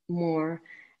occupation more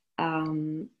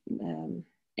the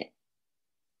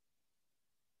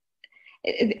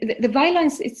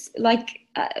violence. It's like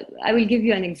I will give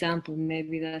you an example.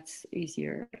 Maybe that's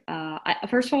easier.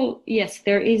 First of all, yes,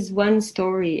 there is one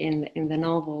story in the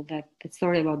novel, that the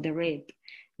story about the rape.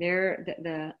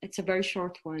 It's a very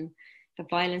short one. The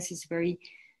violence is very,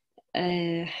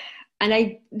 and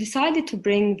I decided to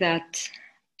bring that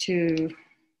to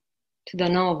the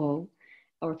novel,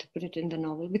 or to put it in the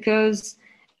novel, because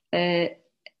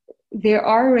there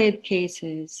are rape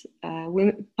cases.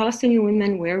 Palestinian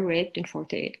women were raped in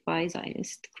 1948 by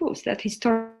Zionist groups. That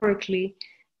historically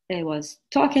was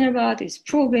talking about, is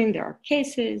proven, there are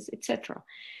cases, etc.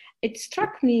 It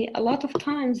struck me a lot of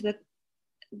times that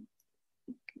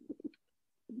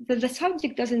the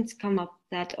subject doesn't come up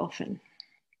that often,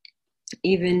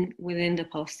 even within the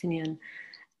Palestinian,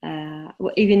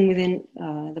 even within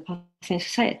the Palestinian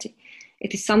society.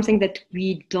 It is something that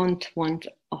we don't want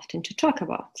often to talk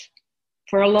about,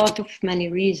 for a lot of many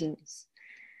reasons.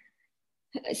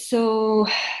 So,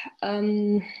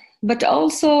 but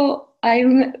also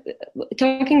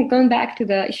going back to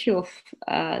the issue of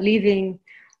leaving,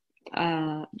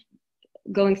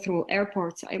 going through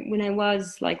airports. When I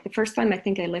was like, the first time I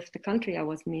think I left the country, I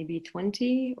was maybe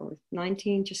 20 or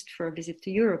 19, just for a visit to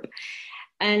Europe.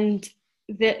 And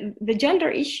the gender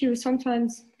issue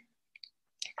sometimes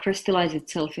crystallize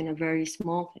itself in a very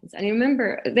small things. And I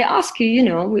remember they ask you, you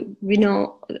know, we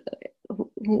know,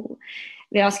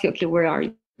 they ask you, okay, where are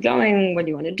you going? What do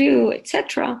you want to do,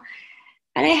 etc.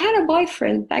 And I had a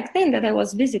boyfriend back then that I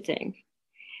was visiting,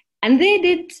 and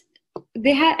it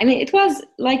was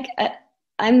like,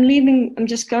 I'm leaving, I'm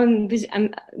just going visit,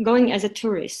 I'm going as a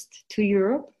tourist to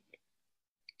Europe.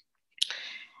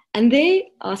 And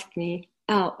they asked me,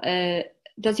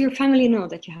 does your family know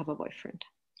that you have a boyfriend?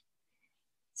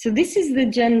 So this is the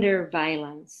gender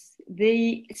violence.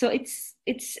 So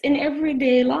it's in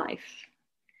everyday life.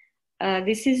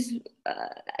 This is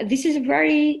a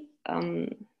very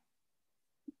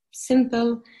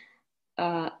simple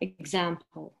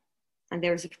example. And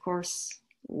there's, of course,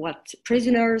 what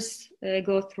prisoners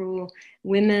go through,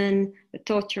 women, the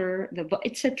torture,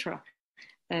 etc.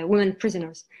 Women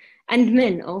prisoners, and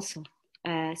men also.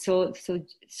 So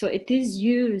it is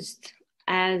used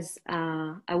as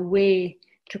a way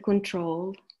to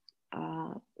control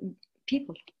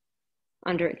people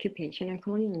under occupation and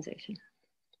colonialization.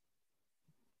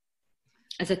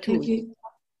 as a tool.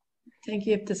 Thank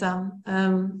you,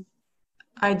 Ibtisam.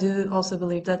 I do also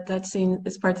believe that that scene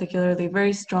is particularly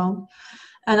very strong,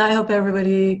 and I hope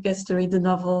everybody gets to read the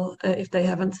novel if they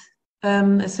haven't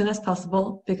as soon as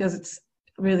possible, because it's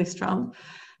really strong.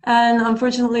 And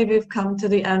unfortunately, we've come to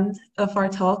the end of our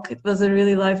talk. It was a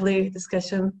really lively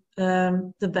discussion,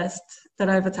 the best that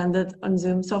I've attended on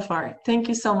Zoom so far. Thank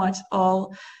you so much,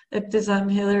 all.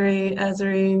 Ibtisam, Hillary,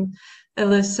 Azarine,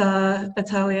 Alyssa,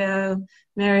 Atalia,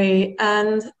 Mary,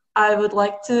 and I would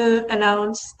like to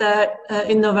announce that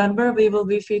in November, we will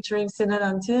be featuring Sinan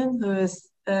Antoon, who is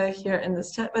here in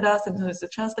this chat with us and who is the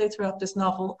translator of this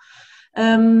novel.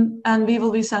 And we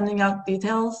will be sending out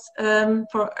details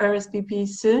for RSVP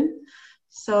soon.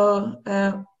 So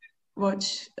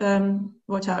watch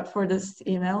out for this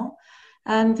email.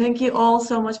 And thank you all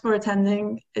so much for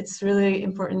attending. It's really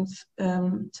important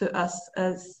to us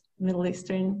as Middle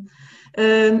Eastern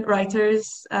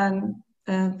writers and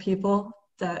people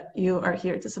that you are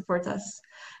here to support us.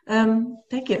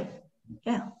 Thank you.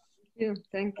 Yeah.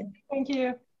 Thank you. Thank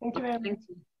you. Thank you very much.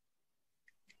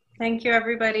 Thank you,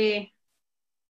 everybody.